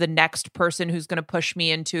search of the next person who's going to push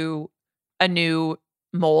me into a new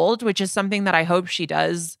mold, which is something that I hope she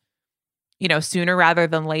does, sooner rather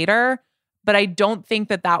than later. But I don't think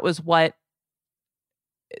that that was what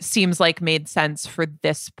seems like made sense for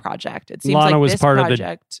this project. It seems Lana like was this part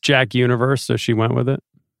project, of the Jack universe, so she went with it.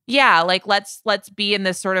 Yeah, like let's be in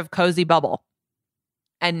this sort of cozy bubble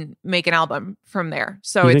and make an album from there.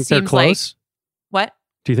 So it seems close? Like what?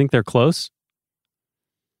 Do you think they're close?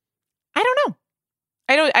 I don't know.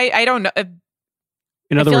 I don't know.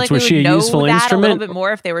 In other words, was she a useful instrument? A little bit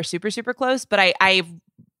more if they were super, super close. But I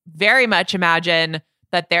very much imagine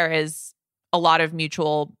that there is a lot of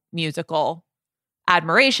mutual musical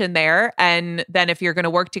admiration there. And then if you're going to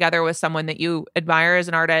work together with someone that you admire as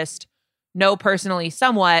an artist, know personally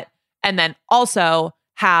somewhat, and then also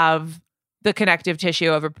have the connective tissue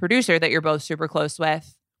of a producer that you're both super close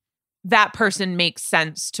with, that person makes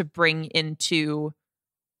sense to bring into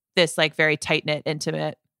this like very tight-knit,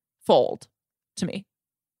 intimate fold to me.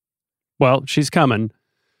 Well, she's coming.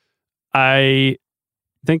 I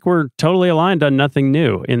think we're totally aligned on Nothing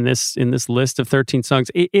New in this list of 13 songs.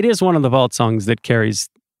 It is one of the vault songs that carries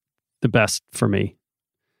the best for me.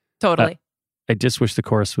 Totally. I just wish the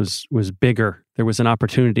chorus was bigger. There was an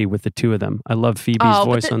opportunity with the two of them. I love Phoebe's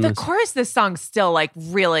voice on this. The chorus of this song still like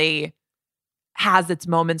really has its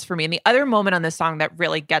moments for me. And the other moment on this song that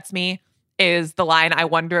really gets me is the line, I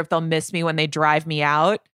wonder if they'll miss me when they drive me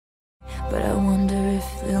out. But I wonder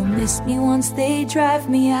if they'll miss me once they drive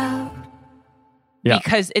me out. Yeah.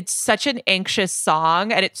 Because it's such an anxious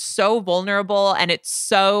song and it's so vulnerable and it's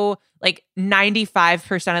so like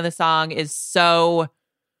 95% of the song is so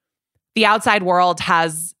the outside world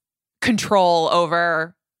has control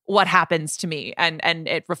over what happens to me and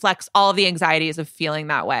it reflects all of the anxieties of feeling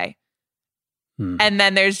that way. And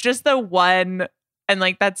then there's just the one, and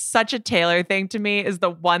like that's such a Taylor thing to me, is the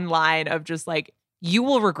one line of just like, you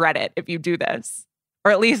will regret it if you do this.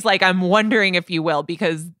 Or at least like, I'm wondering if you will,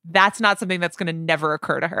 because that's not something that's going to never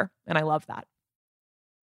occur to her. And I love that.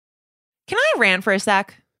 Can I rant for a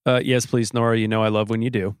sec? Yes, please, Nora. You know I love when you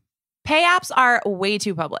do. Pay apps are way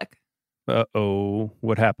too public. Uh-oh.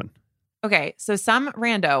 What happened? Okay, so some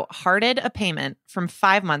rando hearted a payment from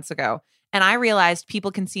 5 months ago, and I realized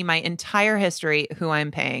people can see my entire history, who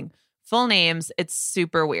I'm paying, full names. It's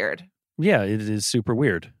super weird. Yeah, it is super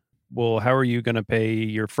weird. Well, how are you going to pay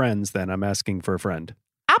your friends then? I'm asking for a friend.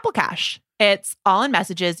 Apple Cash. It's all in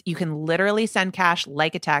messages. You can literally send cash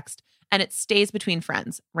like a text, and it stays between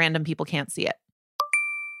friends. Random people can't see it.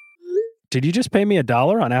 Did you just pay me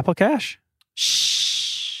 $1 on Apple Cash?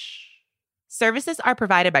 Shh. Services are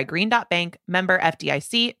provided by Green Dot Bank, member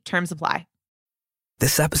FDIC. Terms apply.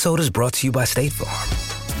 This episode is brought to you by State Farm.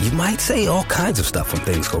 You might say all kinds of stuff when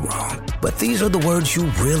things go wrong, but these are the words you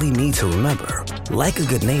really need to remember. Like a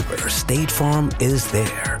good neighbor, State Farm is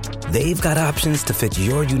there. They've got options to fit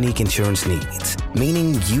your unique insurance needs,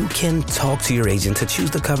 meaning you can talk to your agent to choose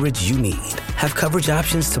the coverage you need. Have coverage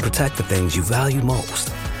options to protect the things you value most.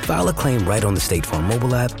 File a claim right on the State Farm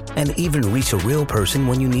mobile app and even reach a real person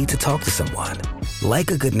when you need to talk to someone. Like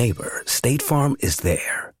a good neighbor, State Farm is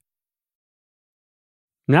there.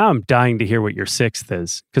 Now I'm dying to hear what your sixth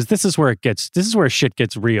is, because this is where shit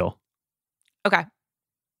gets real. Okay.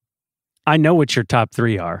 I know what your top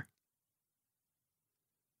three are,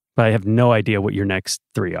 but I have no idea what your next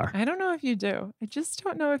three are. I don't know if you do. I just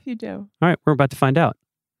don't know if you do. All right, we're about to find out.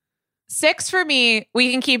 6 for me,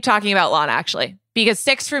 we can keep talking about Lana, actually, because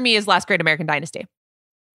 6 for me is Last Great American Dynasty.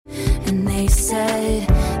 And they said,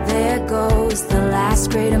 there goes the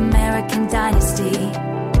last great American dynasty.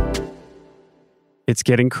 It's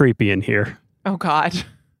getting creepy in here. Oh, God.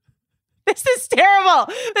 This is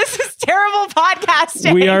terrible. This is terrible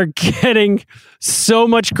podcasting. We are getting so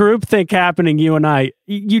much groupthink happening, you and I.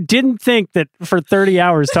 You didn't think that for 30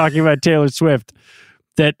 hours talking about Taylor Swift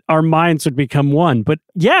that our minds would become one. But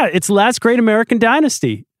yeah, it's Last Great American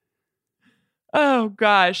Dynasty. Oh,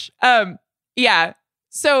 gosh. Yeah.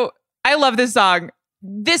 So I love this song.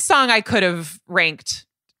 This song I could have ranked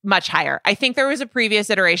much higher. I think there was a previous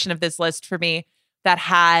iteration of this list for me that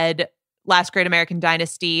had Last Great American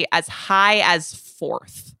Dynasty as high as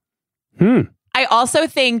 4th. I also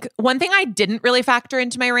think one thing I didn't really factor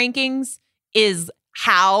into my rankings is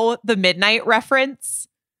how the Midnight reference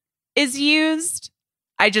is used.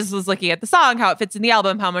 I just was looking at the song, how it fits in the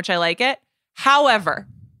album, how much I like it. However,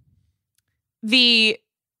 the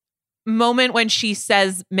moment when she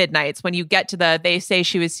says midnights, when you get to they say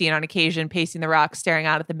she was seen on occasion pacing the rocks, staring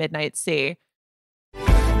out at the midnight sea.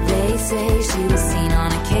 They say she was seen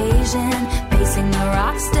on occasion, pacing the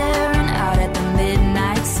rocks, staring out at the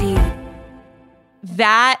midnight sea.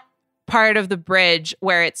 That part of the bridge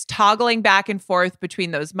where it's toggling back and forth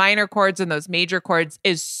between those minor chords and those major chords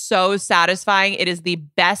is so satisfying. It is the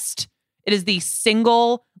best. It is the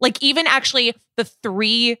single, like even actually the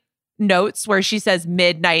 3 notes where she says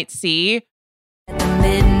midnight sea. At the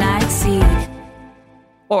midnight sea.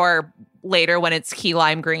 Or later when it's key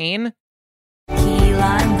lime green. Key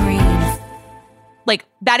lime green. Like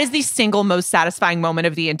that is the single most satisfying moment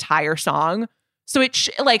of the entire song. So it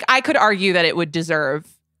like I could argue that it would deserve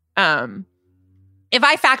if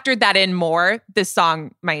I factored that in more, this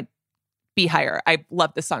song might be higher. I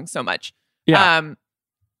love this song so much. Yeah.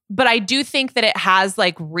 But I do think that it has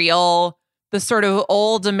like real, the sort of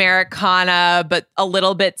old Americana, but a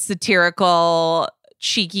little bit satirical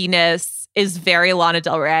cheekiness is very Lana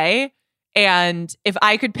Del Rey. And if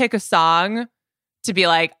I could pick a song to be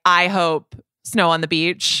like, I hope Snow on the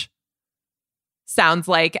Beach sounds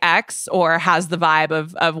like X or has the vibe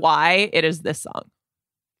of Y, it is this song.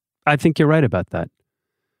 I think you're right about that.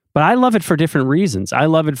 But I love it for different reasons. I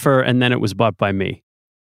love it for, and then it was bought by me.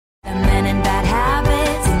 And then in bad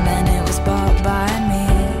habits, and then it was bought by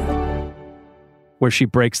me. where she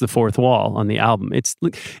breaks the fourth wall on the album. It's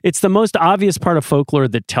the most obvious part of Folklore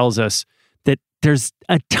that tells us that there's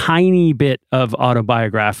a tiny bit of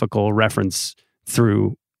autobiographical reference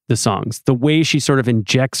through the songs. The way she sort of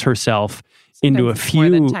injects herself into a More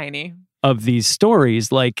than few tiny. of these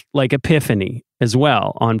stories, like Epiphany as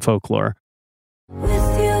well on Folklore. With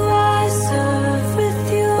you I serve,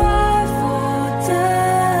 with you I fall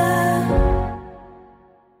down.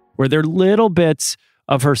 Where there are little bits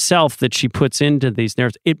of herself that she puts into these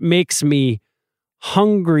narratives. It makes me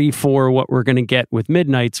hungry for what we're going to get with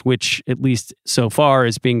Midnights, which at least so far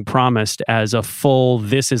is being promised as a full,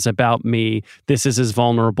 this is about me, this is as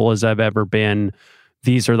vulnerable as I've ever been,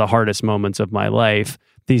 these are the hardest moments of my life,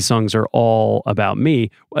 these songs are all about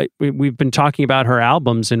me. We've been talking about her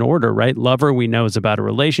albums in order, right? Lover, we know, is about a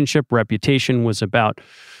relationship. Reputation was about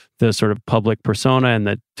the sort of public persona and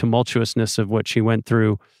the tumultuousness of what she went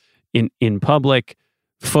through in public.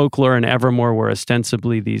 Folklore and Evermore were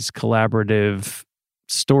ostensibly these collaborative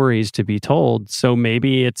stories to be told. So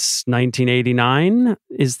maybe it's 1989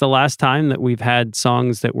 is the last time that we've had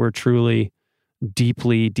songs that were truly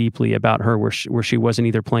deeply, deeply about her, where she wasn't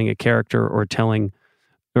either playing a character or telling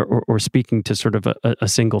or speaking to sort of a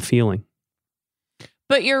single feeling.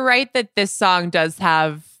 But you're right that this song does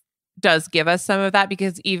give us some of that,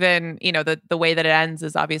 because even, the way that it ends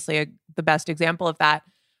is obviously the best example of that.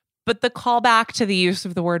 But the callback to the use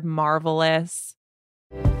of the word marvelous.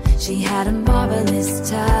 She had a marvelous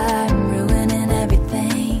time, ruining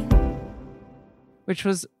everything. Which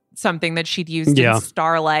was something that she'd used in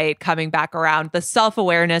Starlight, coming back around. The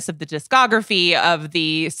self-awareness of the discography, of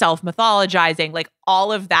the self-mythologizing, like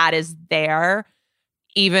all of that is there,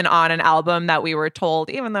 even on an album that we were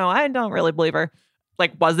told, even though I don't really believe her,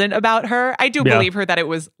 like wasn't about her. I do believe her that it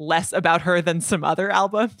was less about her than some other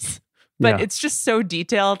albums. But it's just so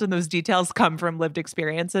detailed, and those details come from lived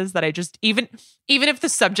experiences that I just, even if the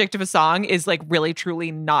subject of a song is like really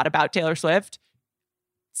truly not about Taylor Swift,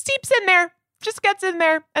 seeps in there, just gets in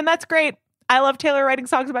there, and that's great. I love Taylor writing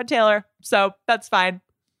songs about Taylor, so that's fine.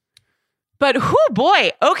 But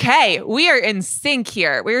boy, okay, we are in sync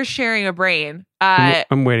here. We're sharing a brain.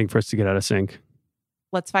 I'm waiting for us to get out of sync.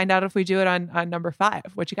 Let's find out if we do it on number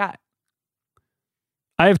 5. What you got?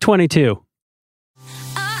 I have 22.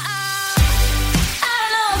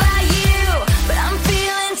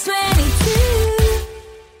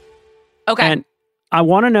 Okay. And I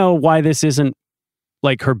want to know why this isn't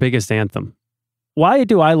like her biggest anthem. Why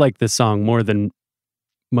do I like this song more than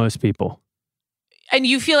most people? And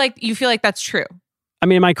you feel like that's true? I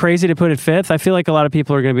mean, am I crazy to put it 5th? I feel like a lot of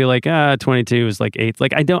people are going to be like, 22 is like 8th.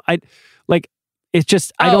 Like, I don't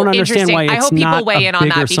understand why it's I hope people not weigh a in on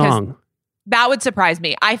bigger that, because song. That would surprise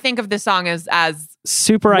me. I think of this song as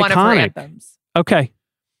super one iconic. of her anthems. Okay.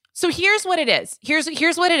 So here's what it is. Here's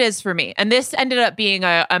what it is for me. And this ended up being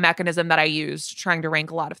a mechanism that I used trying to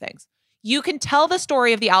rank a lot of things. You can tell the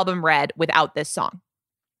story of the album Red without this song,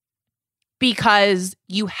 because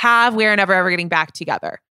you have We're Never Ever Getting Back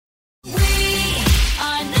Together. We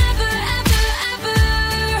are never, ever,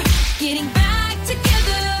 ever getting back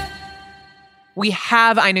together. We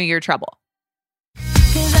have I Knew You're Trouble.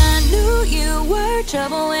 'Cause I knew you were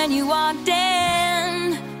trouble when you walked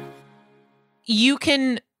in. You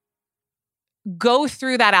can go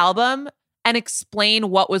through that album and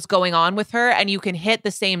explain what was going on with her, and you can hit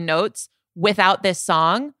the same notes without this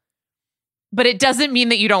song, but it doesn't mean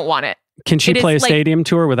that you don't want it. Can she play a stadium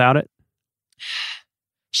tour without it?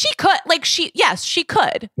 She could. Yes, she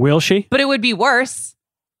could. Will she? But it would be worse.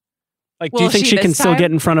 Like, do you think she can still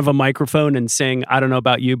get in front of a microphone and sing, I don't know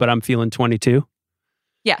about you, but I'm feeling 22?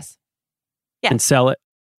 Yes. And sell it?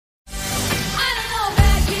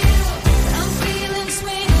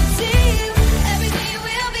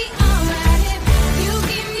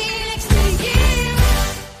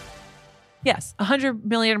 Yes,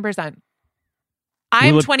 100,000,000%.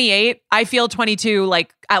 I'm 28. I feel 22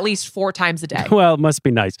 like at least 4 times a day. Well, it must be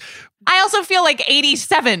nice. I also feel like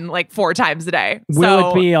 87 like 4 times a day. Will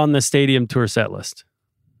it be on the stadium tour set list?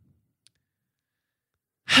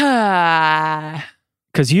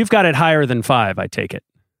 Because you've got it higher than 5, I take it.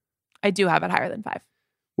 I do have it higher than 5.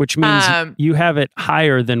 Which means you have it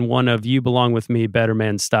higher than one of You Belong With Me, Better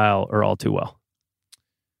Man Style, or All Too Well.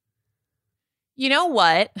 You know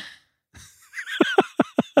what?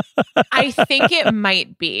 I think it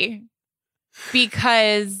might be,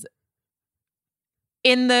 because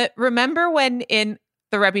remember when in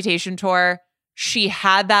the Reputation tour, she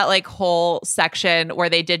had that like whole section where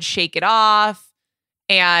they did Shake It Off,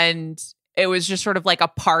 and it was just sort of like a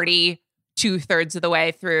party 2/3 of the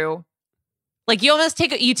way through. Like you almost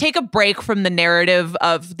take a break from the narrative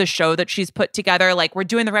of the show that she's put together. Like we're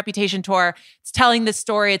doing the Reputation tour. It's telling this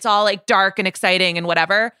story. It's all like dark and exciting and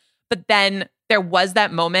whatever. But then there was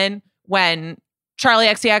that moment when Charli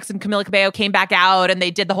XCX and Camila Cabello came back out and they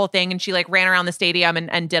did the whole thing and she like ran around the stadium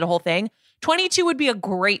and did a whole thing. 22 would be a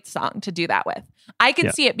great song to do that with. I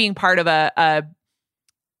could see it being part of a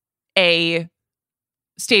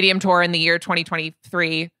stadium tour in the year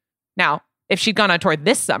 2023. Now, if she'd gone on tour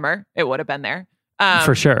this summer, it would have been there.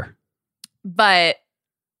 For sure. But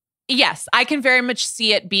yes, I can very much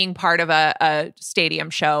see it being part of a stadium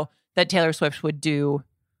show that Taylor Swift would do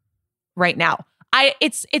right now.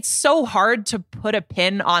 It's so hard to put a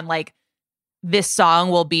pin on like this song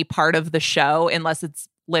will be part of the show unless it's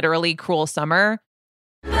literally Cruel Summer.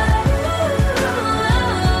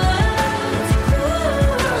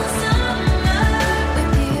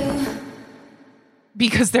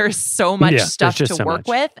 Because there's so much stuff to work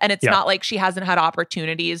with. And it's not like she hasn't had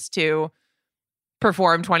opportunities to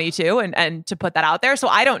perform 22 and to put that out there. So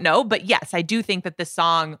I don't know. But yes, I do think that this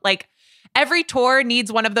song, like every tour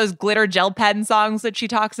needs one of those glitter gel pen songs that she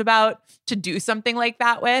talks about to do something like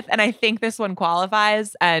that with. And I think this one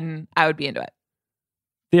qualifies and I would be into it.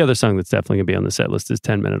 The other song that's definitely going to be on the set list is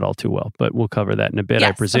 10 Minute All Too Well, but we'll cover that in a bit, yes,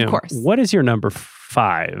 I presume. Of course. What is your number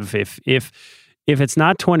 5? If it's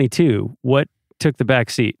not 22, what took the back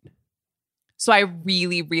seat? So I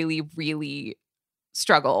really, really, really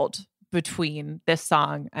struggled between this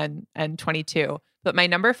song and 22. But my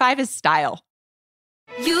number 5 is Style.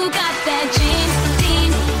 You got that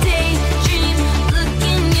dream, daydream look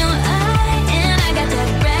in your eye, and I got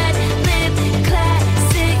that red lip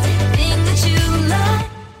classic thing that you like.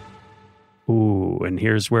 Ooh, and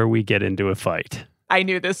here's where we get into a fight. I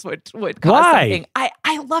knew this would cause something.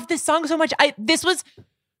 I love this song so much. This was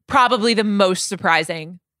probably the most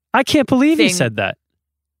surprising. I can't believe you said that.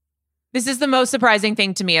 This is the most surprising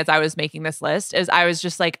thing to me as I was making this list, is I was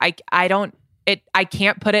just like, I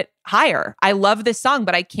can't put it higher. I love this song,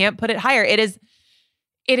 but I can't put it higher. It is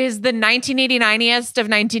the 1989iest of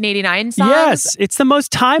 1989 songs. Yes, it's the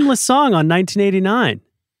most timeless song on 1989.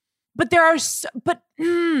 But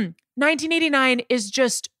 1989 is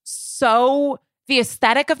just so, the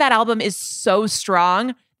aesthetic of that album is so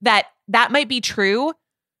strong that might be true.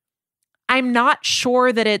 I'm not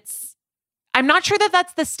sure that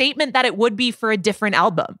that's the statement that it would be for a different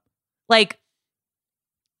album. Like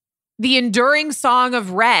the enduring song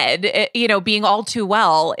of Red, being All Too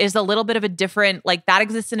Well is a little bit of a different, like that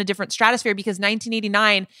exists in a different stratosphere because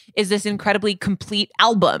 1989 is this incredibly complete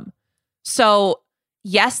album. So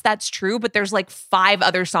yes, that's true, but there's like 5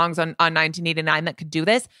 other songs on 1989 that could do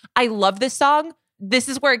this. I love this song. This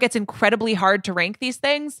is where it gets incredibly hard to rank these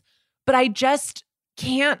things, but I just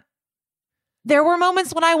can't. There were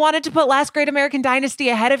moments when I wanted to put Last Great American Dynasty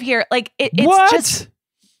ahead of here. Like it's just,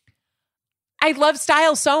 I love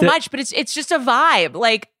Style so much, but it's just a vibe.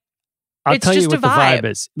 Like I'll tell you what the vibe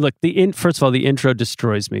is. Look, first of all, the intro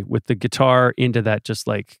destroys me with the guitar into that, just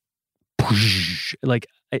like, the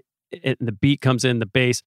beat comes in, the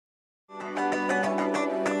bass.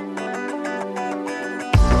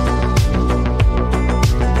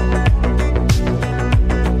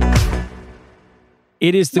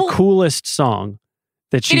 It is the coolest song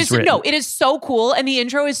that she's written. No, it is so cool. And the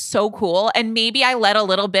intro is so cool. And maybe I let a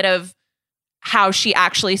little bit of how she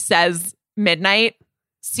actually says Midnight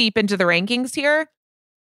seep into the rankings here.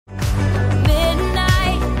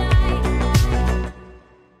 Midnight.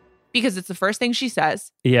 Because it's the first thing she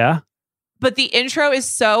says. Yeah. But the intro is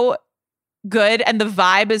so good and the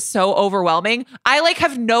vibe is so overwhelming. I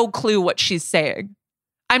have no clue what she's saying.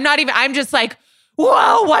 I'm just like,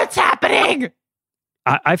 whoa, what's happening?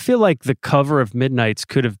 I feel like the cover of Midnights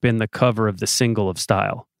could have been the cover of the single of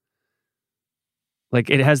Style. Like,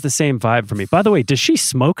 it has the same vibe for me. By the way, does she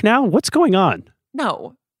smoke now? What's going on?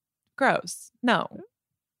 No. Gross. No.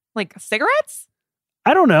 Like cigarettes?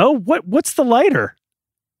 I don't know. What's the lighter?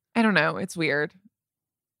 I don't know. It's weird.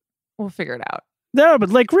 We'll figure it out. No, but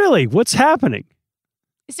really, what's happening?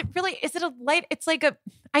 Is it a light? It's like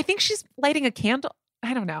I think she's lighting a candle.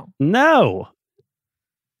 I don't know. No.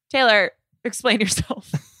 Taylor, explain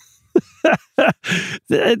yourself.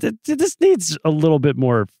 This needs a little bit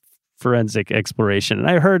more forensic exploration. And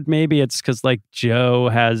I heard maybe it's because Joe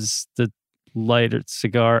has the lighter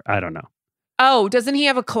cigar. I don't know. Oh, doesn't he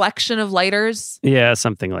have a collection of lighters? Yeah,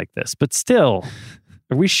 something like this. But still,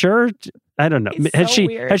 are we sure? I don't know. Has she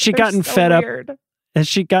gotten fed up? Has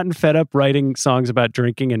she gotten fed up writing songs about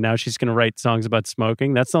drinking and now she's going to write songs about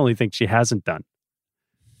smoking? That's the only thing she hasn't done.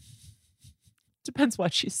 Depends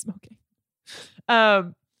what she's smoking.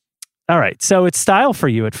 All right. So it's Style for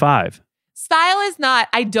you at 5. Style is not,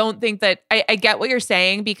 I don't think that, I get what you're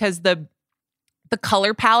saying because the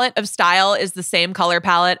color palette of Style is the same color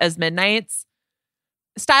palette as Midnight's.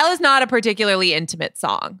 Style is not a particularly intimate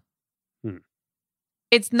song.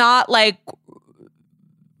 It's not like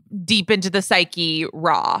deep into the psyche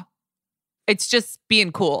raw. It's just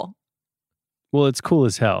being cool. Well, it's cool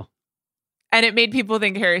as hell. And it made people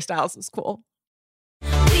think Harry Styles was cool. We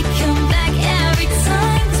come back every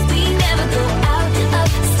time 'cause we never go out of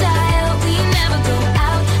style. We never go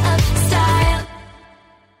out of style.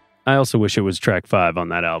 I also wish it was track 5 on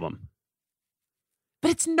that album.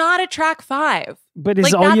 But it's not a track 5. But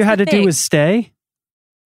is Like, all you that's had the to do thing. was stay?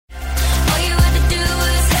 All you had to do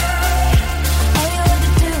was stay. All you had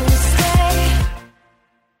to do was stay.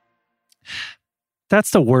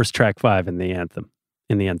 That's the worst track 5 in the anthem,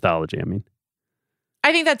 in the anthology, I mean.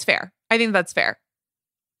 I think that's fair.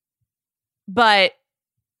 But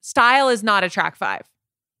Style is not a track 5.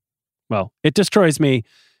 Well, it destroys me,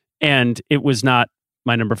 and it was not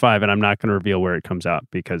my number 5, and I'm not going to reveal where it comes out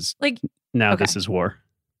because Like, now okay. this is war.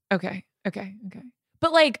 Okay.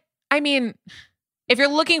 But like, I mean, if you're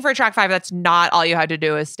looking for a track 5, that's not all you had to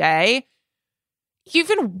do is stay.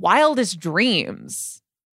 Even Wildest Dreams.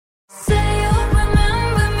 Say you'll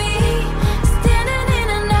remember me standing in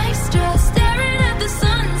a nice dress, staring at the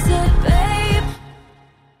sunset, babe.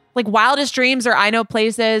 Like Wildest Dreams or I Know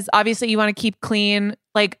Places. Obviously, you want to keep clean,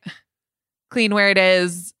 like clean where it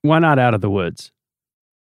is. Why not Out of the Woods?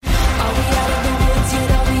 Are we out of the woods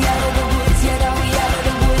yet? Are we out of the woods yet? Are we out of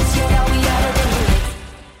the woods yet? Are we out of the woods?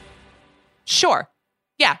 Sure.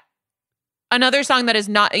 Yeah. Another song that is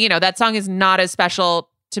not, that song is not as special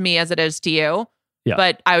to me as it is to you. Yeah.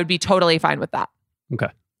 But I would be totally fine with that. Okay.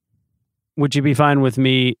 Would you be fine with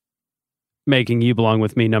me making You Belong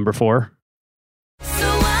With Me number 4?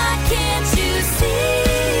 So why can't you see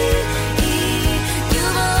you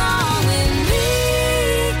belong with me?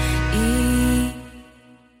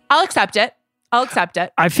 I'll accept it.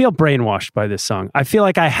 I feel brainwashed by this song. I feel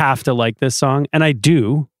like I have to like this song, and I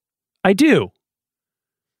do.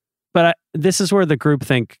 But this is where the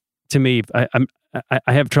groupthink, to me, I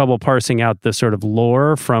have trouble parsing out the sort of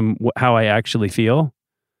lore from how I actually feel.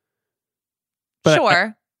 But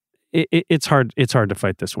Sure. It's hard. It's hard to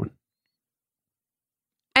fight this one.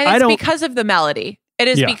 And I it's don't- because of the melody. It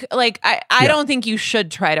is Yeah. I don't think you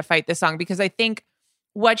should try to fight this song because I think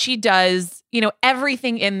what she does,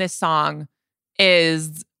 everything in this song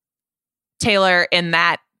is Taylor in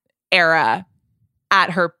that era at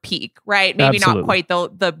her peak, right? Maybe Absolutely. not quite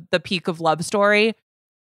the peak of Love Story.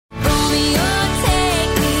 Romeo,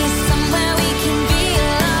 take me somewhere we can be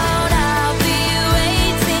alone. I'll be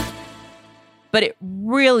waiting. But it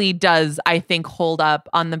really does, I think, hold up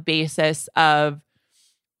on the basis of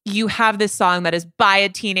you have this song that is by a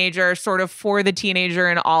teenager, sort of for the teenager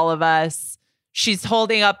in all of us. She's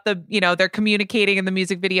holding up they're communicating in the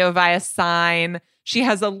music video via sign. She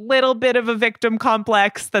has a little bit of a victim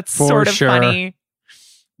complex that's For sort of sure. funny.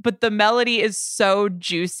 But the melody is so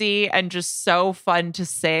juicy and just so fun to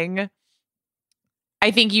sing. I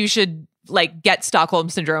think you should get Stockholm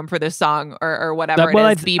Syndrome for this song or whatever it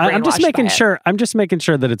is. Be brainwashed I'm just making by it. sure. I'm just making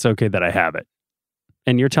sure that it's okay that I have it.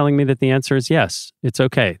 And you're telling me that the answer is yes. It's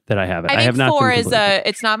okay that I have it. I think have not 4 been is completely-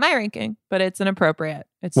 it's not my ranking, but it's an appropriate.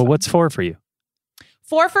 It's Well, what's 4 for you?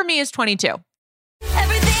 4 for me is 22.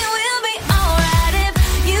 Everything will be alright if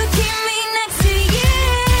you keep me next to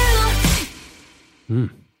you.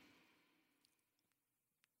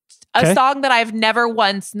 Okay. A song that I've never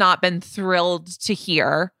once not been thrilled to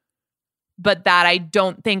hear, but that I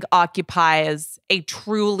don't think occupies a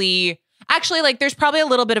truly, actually, there's probably a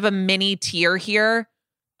little bit of a mini tier here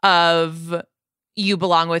of You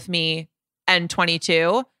Belong With Me and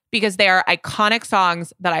 22, because they are iconic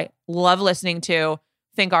songs that I love listening to,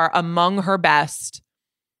 think are among her best.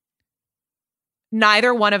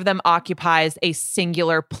 Neither one of them occupies a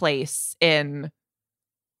singular place in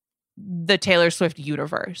the Taylor Swift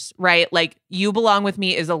universe, right? You Belong With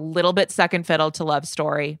Me is a little bit second fiddle to Love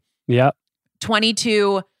Story. Yeah.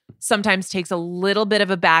 22 sometimes takes a little bit of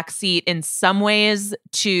a backseat in some ways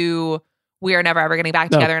to We Are Never Ever Getting Back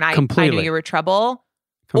No, Together and I Knew completely. You Were Trouble.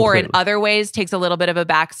 Or in Completely. other ways takes a little bit of a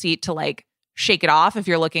backseat to Shake It Off if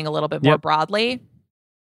you're looking a little bit more Yep. broadly.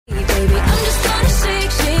 Baby, I'm just gonna shake,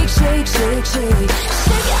 shake, shake, shake, shake.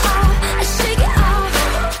 Shake it off, shake it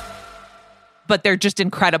off. But they're just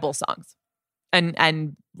incredible songs. And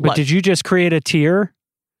But look, did you just create a tier?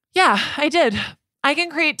 yeah, I did. I can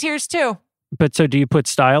create tiers too. But so do you put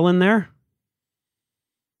Style in there?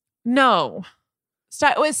 No.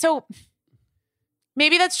 So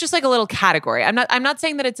maybe that's just a little category. I'm not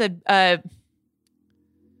saying that it's a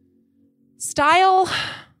Style.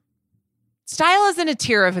 Style is in a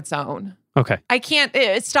tier of its own. Okay. I can't,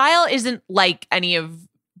 Style isn't like any of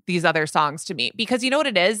these other songs to me because you know what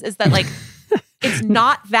it is that like, it's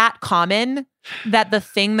not that common that the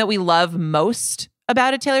thing that we love most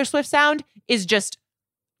about a Taylor Swift sound is just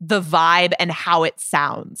the vibe and how it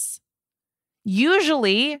sounds.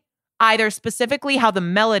 Usually either specifically how the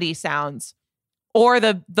melody sounds or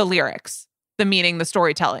the lyrics, the meaning, the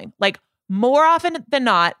storytelling. Like more often than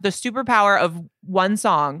not, the superpower of one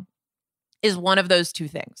song is one of those two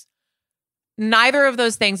things. Neither of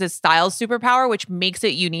those things is Style's superpower, which makes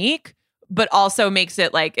it unique, but also makes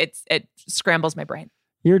it like it scrambles my brain.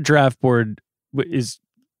 Your draft board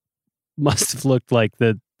must have looked like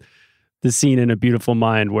the scene in A Beautiful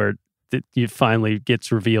Mind where it finally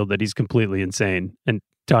gets revealed that he's completely insane and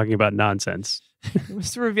talking about nonsense. It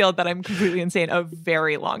was revealed that I'm completely insane a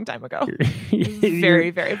very long time ago. Very,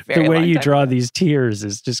 very, very the way long you time draw ago. these tiers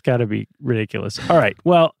is just got to be ridiculous. All right.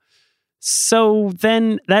 Well, so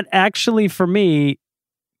then that actually for me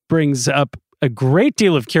brings up a great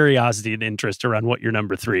deal of curiosity and interest around what your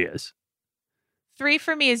number 3 is. 3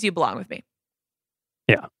 for me is You Belong With Me.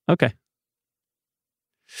 Yeah. Okay.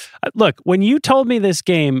 Look, when you told me this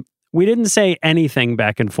game, we didn't say anything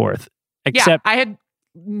back and forth. Except, I had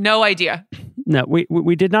no idea. No,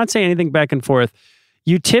 we did not say anything back and forth.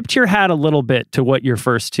 You tipped your hat a little bit to what your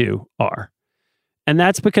first 2 are. And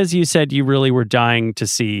that's because you said you really were dying to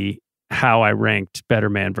see how I ranked Better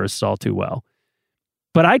Man versus All Too Well.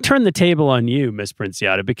 But I turned the table on you, Miss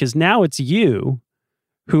Princiata, because now it's you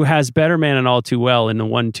who has Better Man and All Too Well in the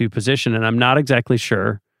 1-2 position, and I'm not exactly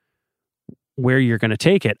sure where you're going to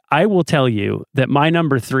take it. I will tell you that my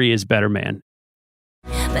number 3 is Better Man.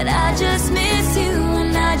 But I just miss you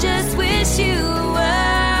and I just wish you were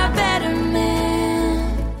a better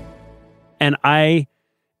man. And I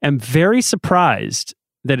am very surprised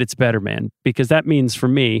that it's Better Man, because that means for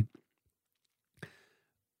me,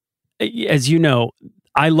 as you know,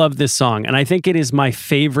 I love this song and I think it is my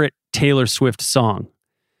favorite Taylor Swift song.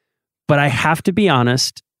 But I have to be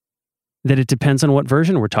honest that it depends on what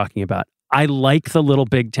version we're talking about. I like the Little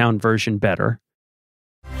Big Town version better.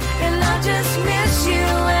 And I just miss you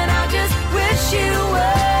and I just wish you were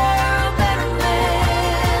a better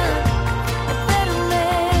man. A better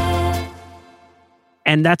man.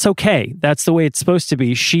 And that's okay. That's the way it's supposed to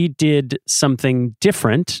be. She did something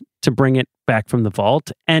different to bring it back from the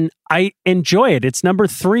vault, and I enjoy it. It's number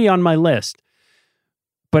 3 on my list.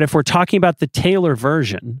 But if we're talking about the Taylor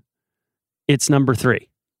version, it's number 3.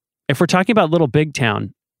 If we're talking about Little Big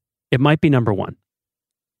Town, it might be number 1.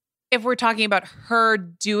 If we're talking about her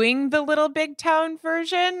doing the Little Big Town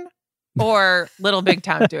version or Little Big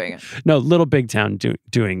Town doing it? No, Little Big Town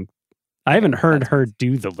doing. I haven't heard her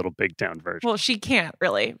do the Little Big Town version. Well, she can't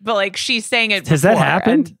really, but like she's saying it. Has that before,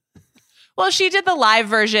 happened? and- well, she did the live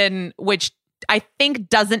version, which I think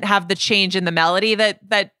doesn't have the change in the melody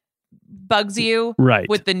that bugs you, Right.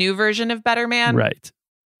 with the new version of Better Man. Right.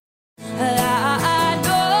 I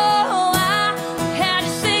know I had to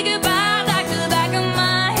say goodbye like the back of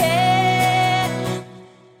my head.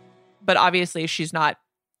 But obviously she's not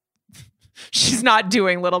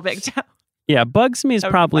doing Little Big Town. Yeah, Bugs Me is That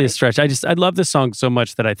would be probably a funny. stretch. I love this song so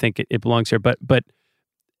much that I think it belongs here. But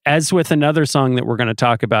as with another song that we're going to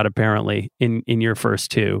talk about apparently in your first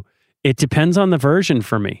 2, it depends on the version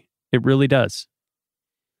for me. It really does.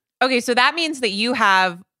 Okay, so that means that you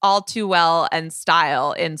have All Too Well and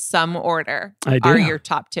Style in some order. I do. Are your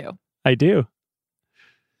top 2. I do.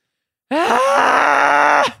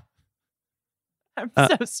 I'm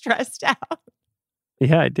so stressed out.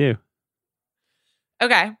 Yeah, I do.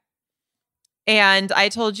 Okay. And I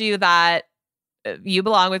told you that You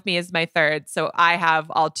Belong With Me is my 3rd. So I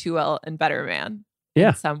have All Too Well and Better Man Yeah.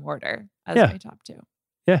 in some order as Yeah. my top 2.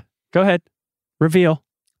 Go ahead. Reveal.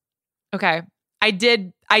 Okay.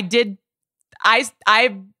 There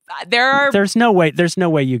are, There's no way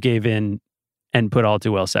you gave in and put All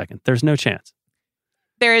Too Well second. There's no chance.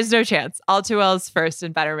 there is no chance. All Too Well is 1st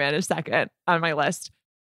and Better Man is 2nd on my list.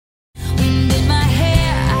 When did my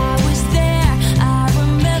hair? I was there. I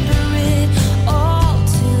remember it all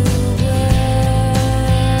too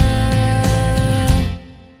well.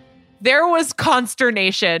 There was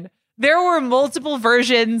consternation. There were multiple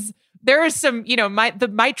versions. There is some,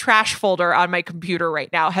 my trash folder on my computer right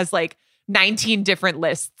now has like 19 different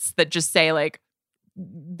lists that just say like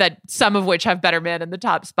that, some of which have Better Man in the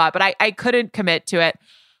top spot, but I couldn't commit to it.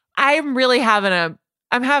 I'm really having a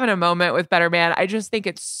moment with Better Man. I just think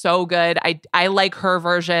it's so good. I like her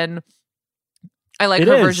version. I like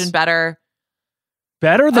her version better.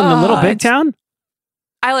 Better than the Little Big it's- Town?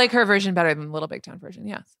 I like her version better than the Little Big Town version.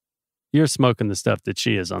 Yes. You're smoking the stuff that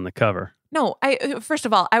she is on the cover. No, first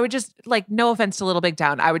of all, I would just no offense to Little Big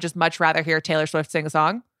Town. I would just much rather hear Taylor Swift sing a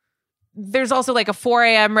song. There's also a 4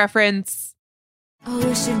 a.m. reference. I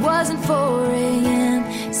wish it wasn't 4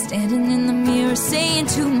 a.m. Standing in the mirror saying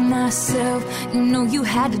to myself, you know you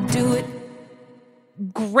had to do it.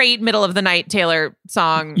 Great middle of the night Taylor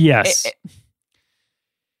song. Yes.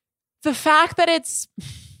 The fact that it's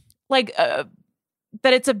that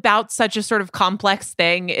it's about such a sort of complex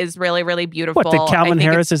thing is really, really beautiful. What, that Calvin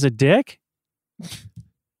Harris is a dick? I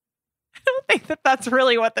don't think that that's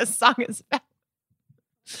really what this song is about.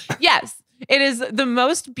 Yes, it is the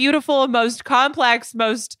most beautiful, most complex,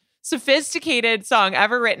 most sophisticated song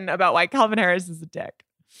ever written about why Calvin Harris is a dick.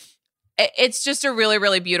 It's just a really,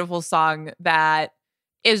 really beautiful song that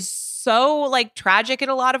is so tragic in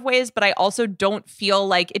a lot of ways, but I also don't feel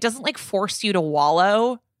like it doesn't force you to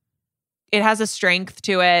wallow. It has a strength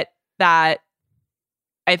to it that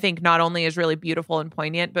I think not only is really beautiful and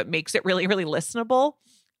poignant, but makes it really, really listenable.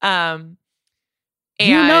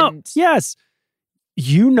 Yes.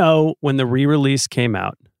 When the re-release came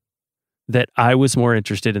out, that I was more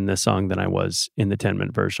interested in this song than I was in the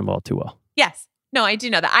 10-minute version of All Too Well. Yes. No, I do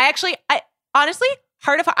know that. I honestly,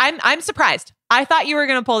 I'm surprised. I thought you were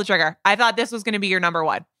going to pull the trigger. I thought this was going to be your number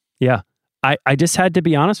one. Yeah. I just had to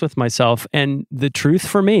be honest with myself. And the truth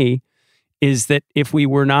for me is that if we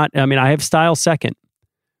were not, I have Style second,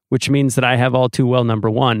 which means that I have All Too Well number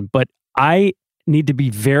one, but I need to be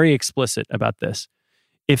very explicit about this.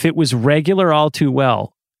 If it was regular All Too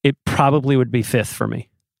Well, it probably would be fifth for me.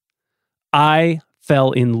 I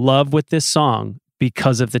fell in love with this song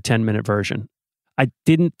because of the 10-minute version. I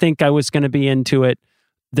didn't think I was going to be into it.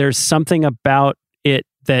 There's something about it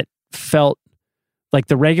that felt like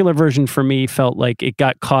the regular version for me felt like it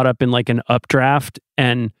got caught up in an updraft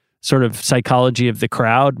and sort of psychology of the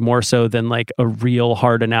crowd more so than a real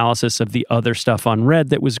hard analysis of the other stuff on Red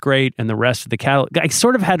that was great and the rest of the catalog. I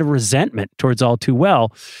sort of had a resentment towards All Too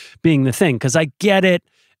Well being the thing because I get it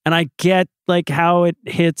and I get how it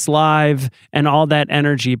hits live and all that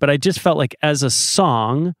energy, but I just felt like as a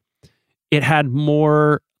song, it had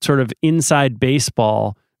more sort of inside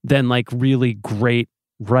baseball than really great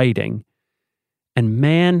writing. And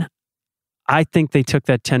man, I think they took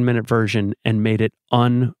that 10-minute version and made it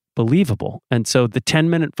unbelievable. And so the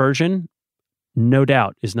 10-minute version, no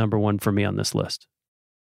doubt, is number one for me on this list.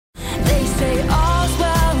 They say all's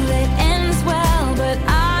well that ends well, but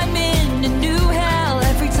I'm in a new hell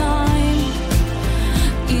every time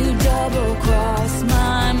you double cross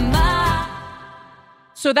my mind.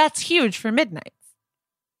 So that's huge for Midnights.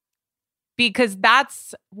 Because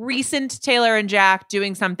that's recent Taylor and Jack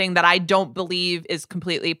doing something that I don't believe is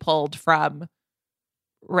completely pulled from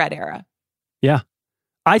Red era. Yeah.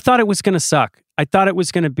 I thought it was going to suck. I thought it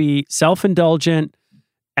was going to be self-indulgent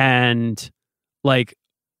and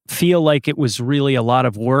feel like it was really a lot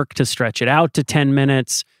of work to stretch it out to 10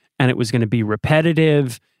 minutes and it was going to be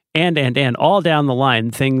repetitive and all down the line,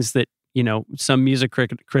 things that, some music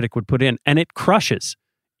critic would put in, and it crushes.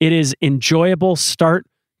 It is enjoyable start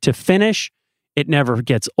to finish. It never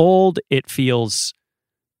gets old. It feels,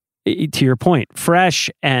 to your point, fresh,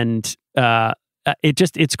 and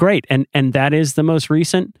it's great. And that is the most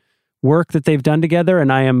recent work that they've done together,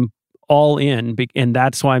 and I am all in, and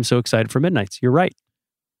that's why I'm so excited for Midnights. You're right.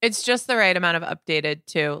 It's just the right amount of updated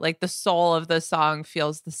too. The soul of the song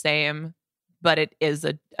feels the same, but it is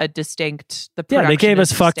a distinct. They gave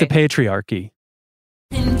us "Fuck the Patriarchy."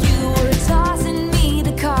 And you were tossing me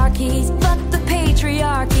the car keys, but the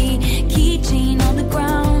patriarchy, keychain on the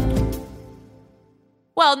ground.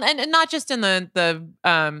 Well, and not just in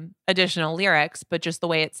the additional lyrics, but just the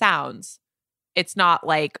way it sounds. It's not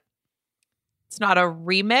a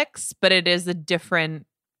remix, but it is a different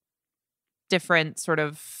sort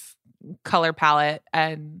of color palette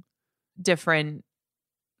and different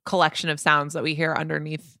collection of sounds that we hear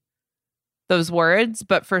underneath those words.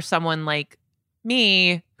 But for someone like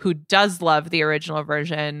me, who does love the original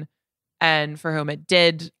version and for whom it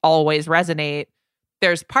did always resonate,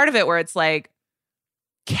 there's part of it where it's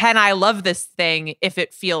can I love this thing if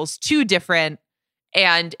it feels too different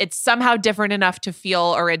and it's somehow different enough to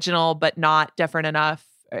feel original, but not different enough?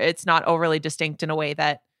 It's not overly distinct in a way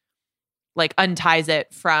that unties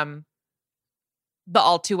it from the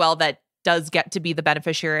All Too Well that does get to be the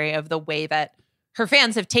beneficiary of the way that her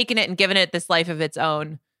fans have taken it and given it this life of its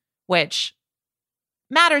own, which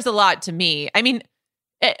matters a lot to me. I mean,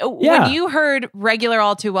 when you heard regular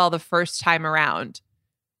All Too Well the first time around,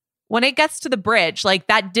 when it gets to the bridge,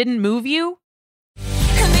 that didn't move you?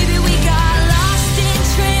 Maybe we got lost in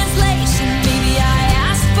translation. Maybe I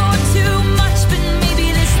asked for too much, but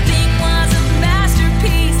maybe this thing was a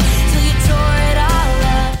masterpiece till you tore it all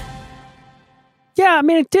up. Yeah, I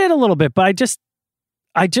mean, it did a little bit, but I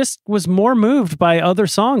just was more moved by other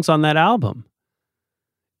songs on that album.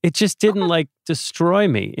 It just didn't like destroy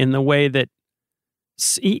me in the way that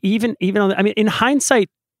even on, I mean, in hindsight,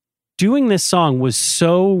 doing this song was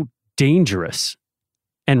so dangerous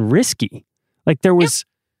and risky. Like there was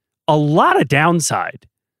a lot of downside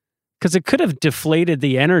because it could have deflated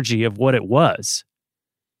the energy of what it was.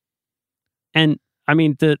 And I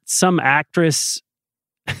mean, some actress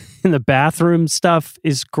in the bathroom stuff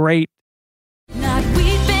is great. Not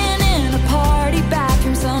we've been in a party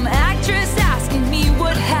bathroom, some actress asking me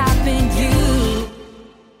what happened you.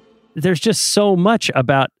 There's just so much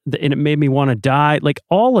about and it made me want to die. Like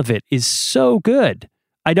all of it is so good.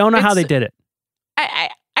 I don't know how they did it.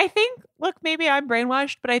 I think, look, maybe I'm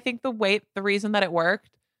brainwashed, but I think the reason that it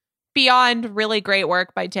worked, beyond really great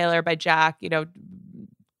work by Taylor, by Jack, you know,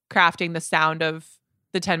 crafting the sound of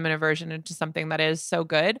the 10-minute version into something that is so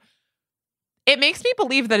good, it makes me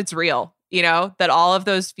believe that it's real, you know, that all of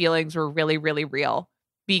those feelings were really, really real,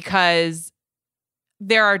 because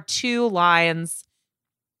there are 2 lines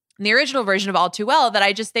in the original version of All Too Well that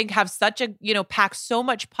I just think have such a, you know, pack so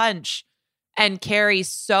much punch and carry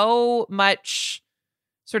so much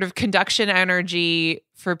sort of conduction energy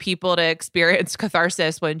for people to experience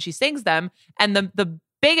catharsis when she sings them. And the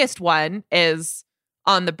biggest one is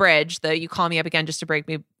on the bridge, the "You call me up again just to break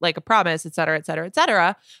me like a promise," et cetera, et cetera, et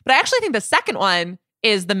cetera. But I actually think the second one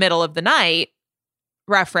is the "Middle of the Night"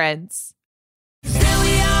 reference. Here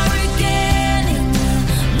we are again in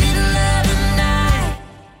the middle of the night.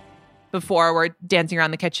 Before we're dancing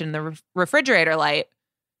around the kitchen in the refrigerator light,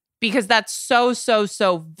 because that's so, so,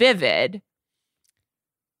 so vivid.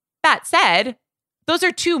 That said, those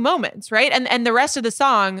are 2 moments, right? And the rest of the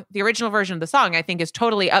song, the original version of the song, I think is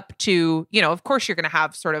totally up to, you know, of course you're going to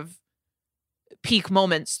have sort of peak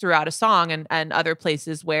moments throughout a song and other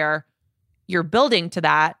places where you're building to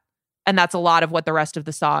that. And that's a lot of what the rest of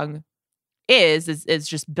the song is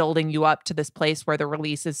just building you up to this place where the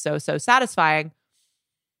release is so, so satisfying.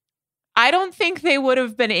 I don't think they would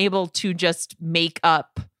have been able to just make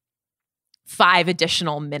up 5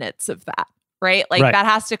 additional minutes of that. Right? Like that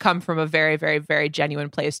has to come from a very, very, very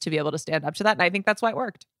genuine place to be able to stand up to that. And I think that's why it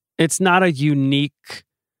worked. It's not a unique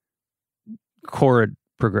chord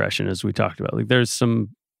progression, as we talked about. Like there's some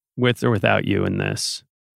with or without you in this.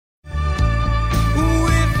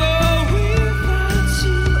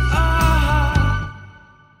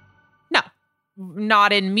 No,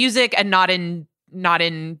 not in music and not in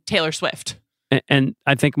Taylor Swift. And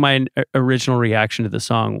I think my original reaction to the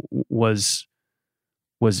song was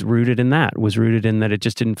rooted in that, it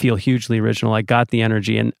just didn't feel hugely original. I got the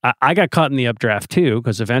energy, and I got caught in the updraft too,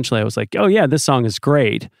 because eventually I was like, oh yeah, this song is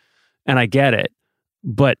great, and I get it,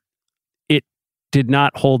 but it did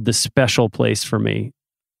not hold the special place for me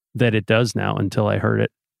that it does now until I heard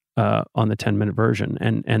it on the 10-minute version,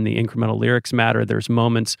 and the incremental lyrics matter. There's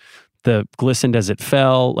moments, the glistened as it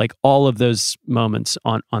fell, like all of those moments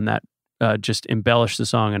on that just embellished the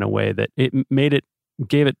song in a way that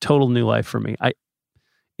gave it total new life for me.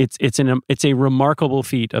 It's a remarkable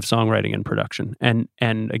feat of songwriting and production, and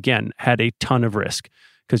again had a ton of risk,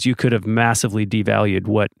 because you could have massively devalued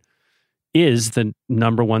what is the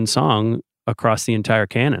number 1 song across the entire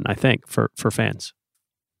canon, I think, for fans.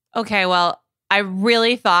 Okay, well, I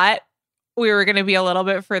really thought we were going to be a little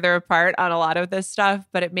bit further apart on a lot of this stuff,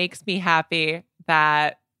 but it makes me happy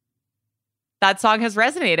that that song has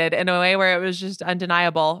resonated in a way where it was just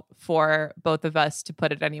undeniable for both of us to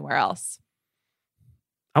put it anywhere else.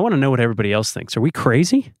 I want to know what everybody else thinks. Are we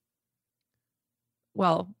crazy?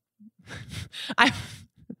 Well,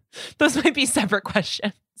 those might be separate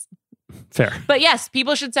questions. Fair. But yes,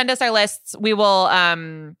 people should send us our lists. We will,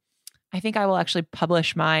 I think I will actually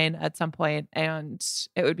publish mine at some point, and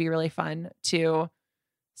it would be really fun to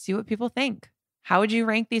see what people think. How would you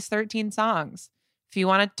rank these 13 songs? If you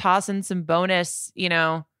want to toss in some bonus, you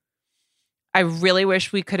know, I really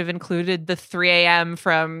wish we could have included the 3 a.m.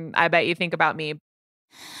 from I Bet You Think About Me.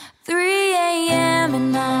 3 a.m.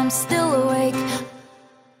 and I'm still awake.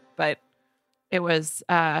 But it was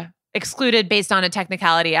excluded based on a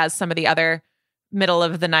technicality, as some of the other middle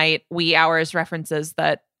of the night, wee hours references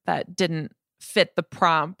that didn't fit the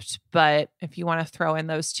prompt. But if you want to throw in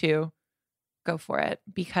those 2, go for it.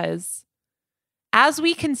 Because as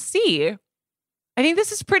we can see, I think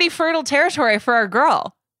this is pretty fertile territory for our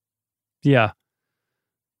girl. Yeah.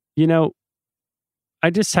 You know, I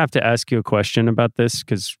just have to ask you a question about this,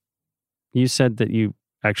 because you said that you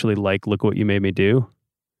actually like Look What You Made Me Do.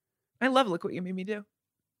 I love Look What You Made Me Do.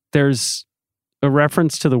 There's a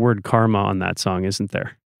reference to the word karma on that song, isn't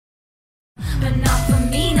there? But not for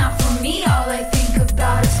me, all I think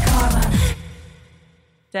about is karma.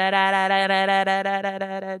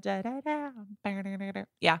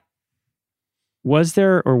 Yeah. Was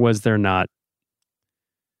there or was there not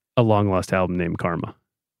a long lost album named Karma?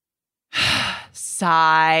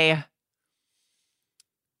 Sigh.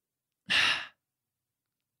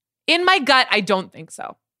 In my gut, I don't think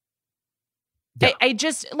so. Yeah. I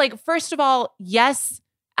just like, first of all, yes,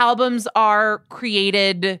 albums are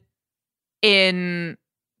created in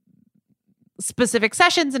specific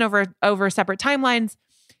sessions and over separate timelines.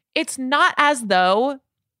 It's not as though,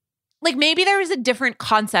 like, maybe there was a different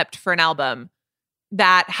concept for an album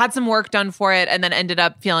that had some work done for it and then ended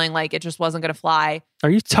up feeling like it just wasn't going to fly. Are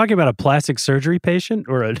you talking about a plastic surgery patient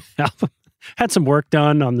or an album had some work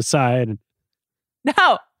done on the side?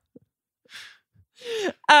 No.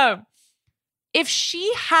 If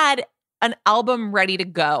she had an album ready to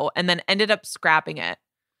go and then ended up scrapping it,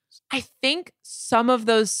 I think some of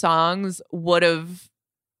those songs would have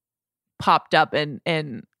popped up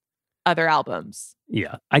in other albums.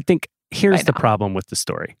 Yeah. I think here's By the now. problem with the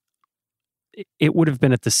story. It would have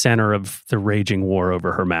been at the center of the raging war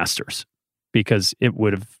over her masters because it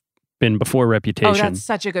would have been before Reputation, Oh, that's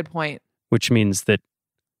such a good point. which means that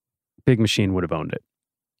Big Machine would have owned it.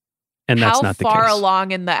 And that's How not the far case.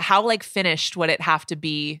 along in the how like finished would it have to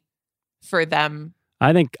be for them?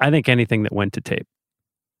 I think anything that went to tape.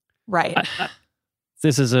 Right.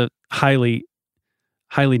 This is a highly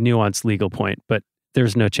nuanced legal point, but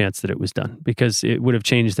there's no chance that it was done because it would have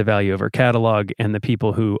changed the value of her catalog, and the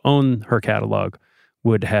people who own her catalog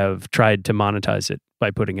would have tried to monetize it by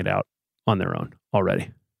putting it out on their own already.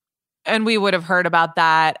 And we would have heard about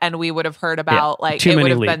that, and we would have heard about like too it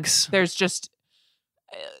many would have leaks. been. There's just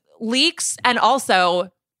leaks, and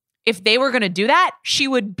also if they were going to do that, she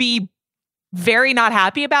would be very not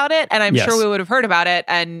happy about it, and I'm Yes. sure we would have heard about it.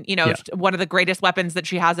 And you know, Yeah. one of the greatest weapons that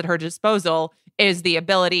she has at her disposal is the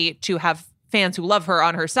ability to have fans who love her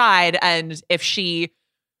on her side, and if she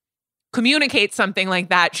communicates something like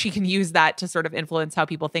that, she can use that to sort of influence how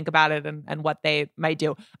people think about it and what they might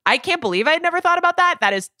do. I can't believe I had never thought about that.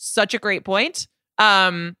 That is such a great point.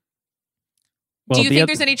 Do you think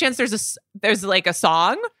there's any chance there's like a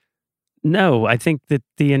song? No, I think that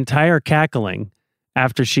the entire cackling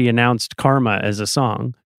after she announced Karma as a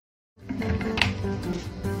song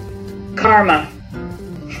Karma.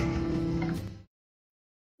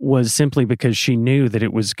 was simply because she knew that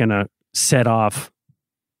it was going to set off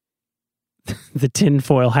the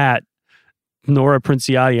tinfoil hat Nora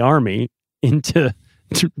Princiati army into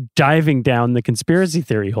diving down the conspiracy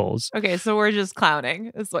theory holes. Okay, so we're just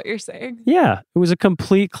clowning, is what you're saying. Yeah, it was a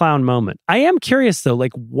complete clown moment. I am curious though,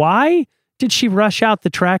 like why did she rush out the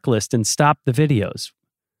track list and stop the videos?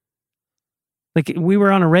 Like we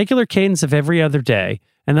were on a regular cadence of every other day,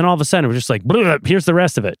 and then all of a sudden it was just like, here's the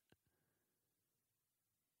rest of it.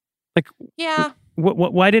 Like, Yeah.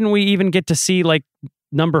 why didn't we even get to see like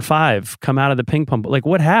number 5 come out of the ping pong? Like,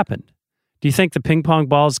 what happened? Do you think the ping pong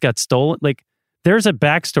balls got stolen? Like, there's a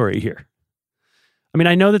backstory here. I mean,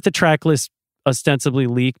 I know that the track list ostensibly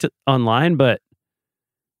leaked online, but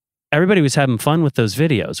everybody was having fun with those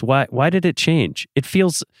videos. Why did it change? It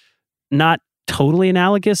feels not totally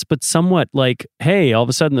analogous, but somewhat like, hey, all of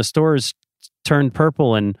a sudden the stores turned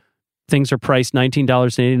purple and things are priced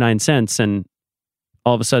 $19.89, and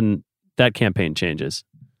all of a sudden that campaign changes.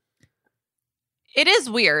 It is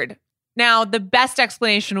weird. Now, the best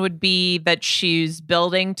explanation would be that she's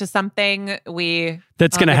building to something. That's I'll going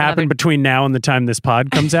to give happen another- between now and the time this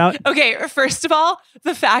pod comes out. Okay, first of all,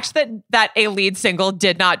 the fact that a lead single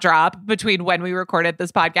did not drop between when we recorded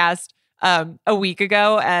this podcast a week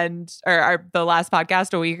ago or the last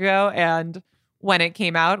podcast a week ago and when it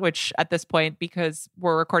came out, which at this point, because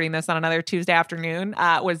we're recording this on another Tuesday afternoon,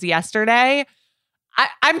 was yesterday.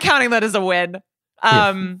 I'm counting that as a win.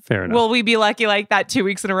 Yeah, fair enough. Will we be lucky like that 2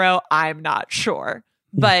 weeks in a row? I'm not sure.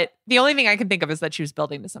 But the only thing I can think of is that she was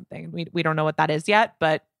building to something. We don't know what that is yet,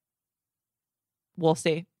 but we'll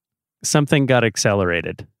see. Something got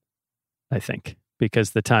accelerated, I think,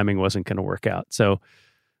 because the timing wasn't going to work out. So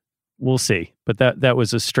we'll see. But that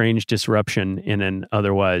was a strange disruption in an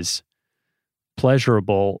otherwise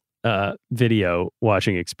pleasurable video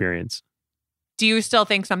watching experience. Do you still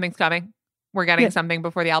think something's coming? We're getting something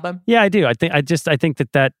before the album? Yeah, I do. I think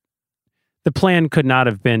that the plan could not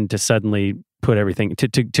have been to suddenly put everything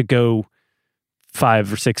to go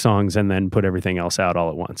 5 or 6 songs and then put everything else out all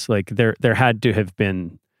at once. Like there had to have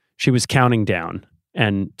been, she was counting down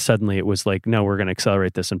and suddenly it was like, no, we're going to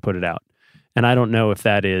accelerate this and put it out. And I don't know if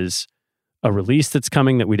that is a release that's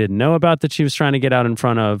coming that we didn't know about that she was trying to get out in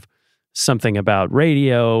front of, something about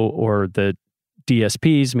radio or the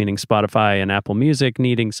DSPs, meaning Spotify and Apple Music,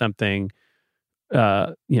 needing something.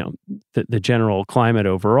 the general climate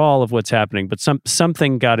overall of what's happening, but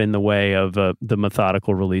something got in the way of the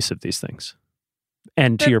methodical release of these things.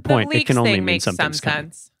 And to your point, it can only mean makes something's some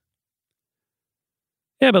coming. sense.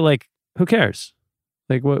 Yeah, but like, who cares?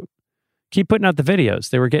 Like, what? Keep putting out the videos.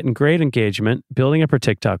 They were getting great engagement, building up her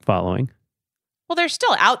TikTok following. Well, they're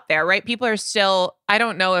still out there, right? People are still, I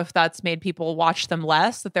don't know if that's made people watch them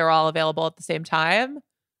less, that they're all available at the same time.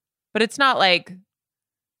 But it's not like,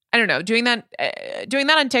 I don't know, doing that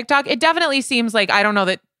on TikTok, it definitely seems like, I don't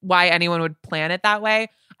know why anyone would plan it that way.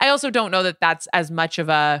 I also don't know that that's as much of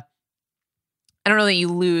I don't know that you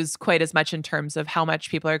lose quite as much in terms of how much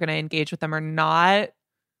people are going to engage with them or not.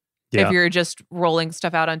 Yeah. If you're just rolling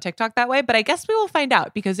stuff out on TikTok that way. But I guess we will find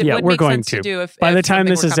out because it would we're make going sense to do if by the if time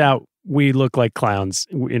something this were is coming. out, we look like clowns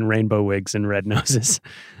in rainbow wigs and red noses.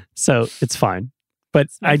 So it's fine. But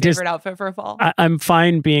It's my favorite outfit for fall. I'm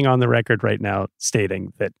fine being on the record right now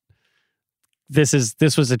stating that this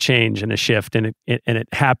was a change and a shift, and it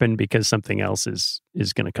happened because something else is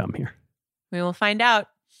going to come here. We will find out.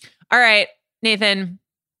 All right, Nathan,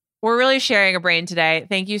 we're really sharing a brain today.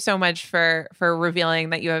 Thank you so much for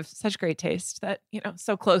revealing that you have such great taste that,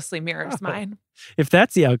 so closely mirrors mine. If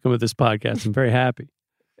that's the outcome of this podcast, I'm very happy.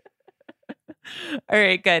 All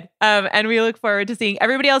right, good. And we look forward to seeing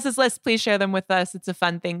everybody else's list. Please share them with us. It's a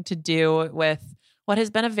fun thing to do with what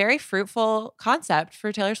has been a very fruitful concept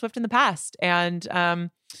for Taylor Swift in the past. And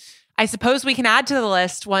I suppose we can add to the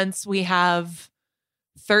list once we have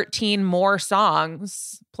 13 more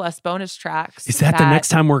songs plus bonus tracks. Is that the next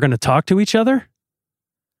time we're going to talk to each other?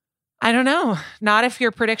 I don't know. Not if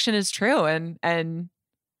your prediction is true and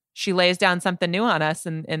she lays down something new on us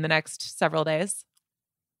in the next several days.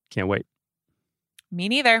 Can't wait. Me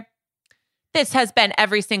neither. This has been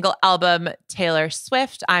Every Single Album Taylor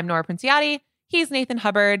Swift. I'm Nora Princiati. He's Nathan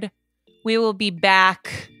Hubbard. We will be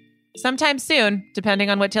back sometime soon, depending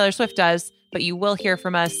on what Taylor Swift does, but you will hear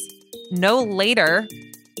from us no later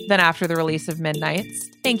than after the release of Midnights.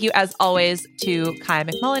 Thank you, as always, to Kai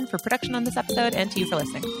McMullen for production on this episode and to you for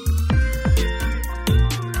listening.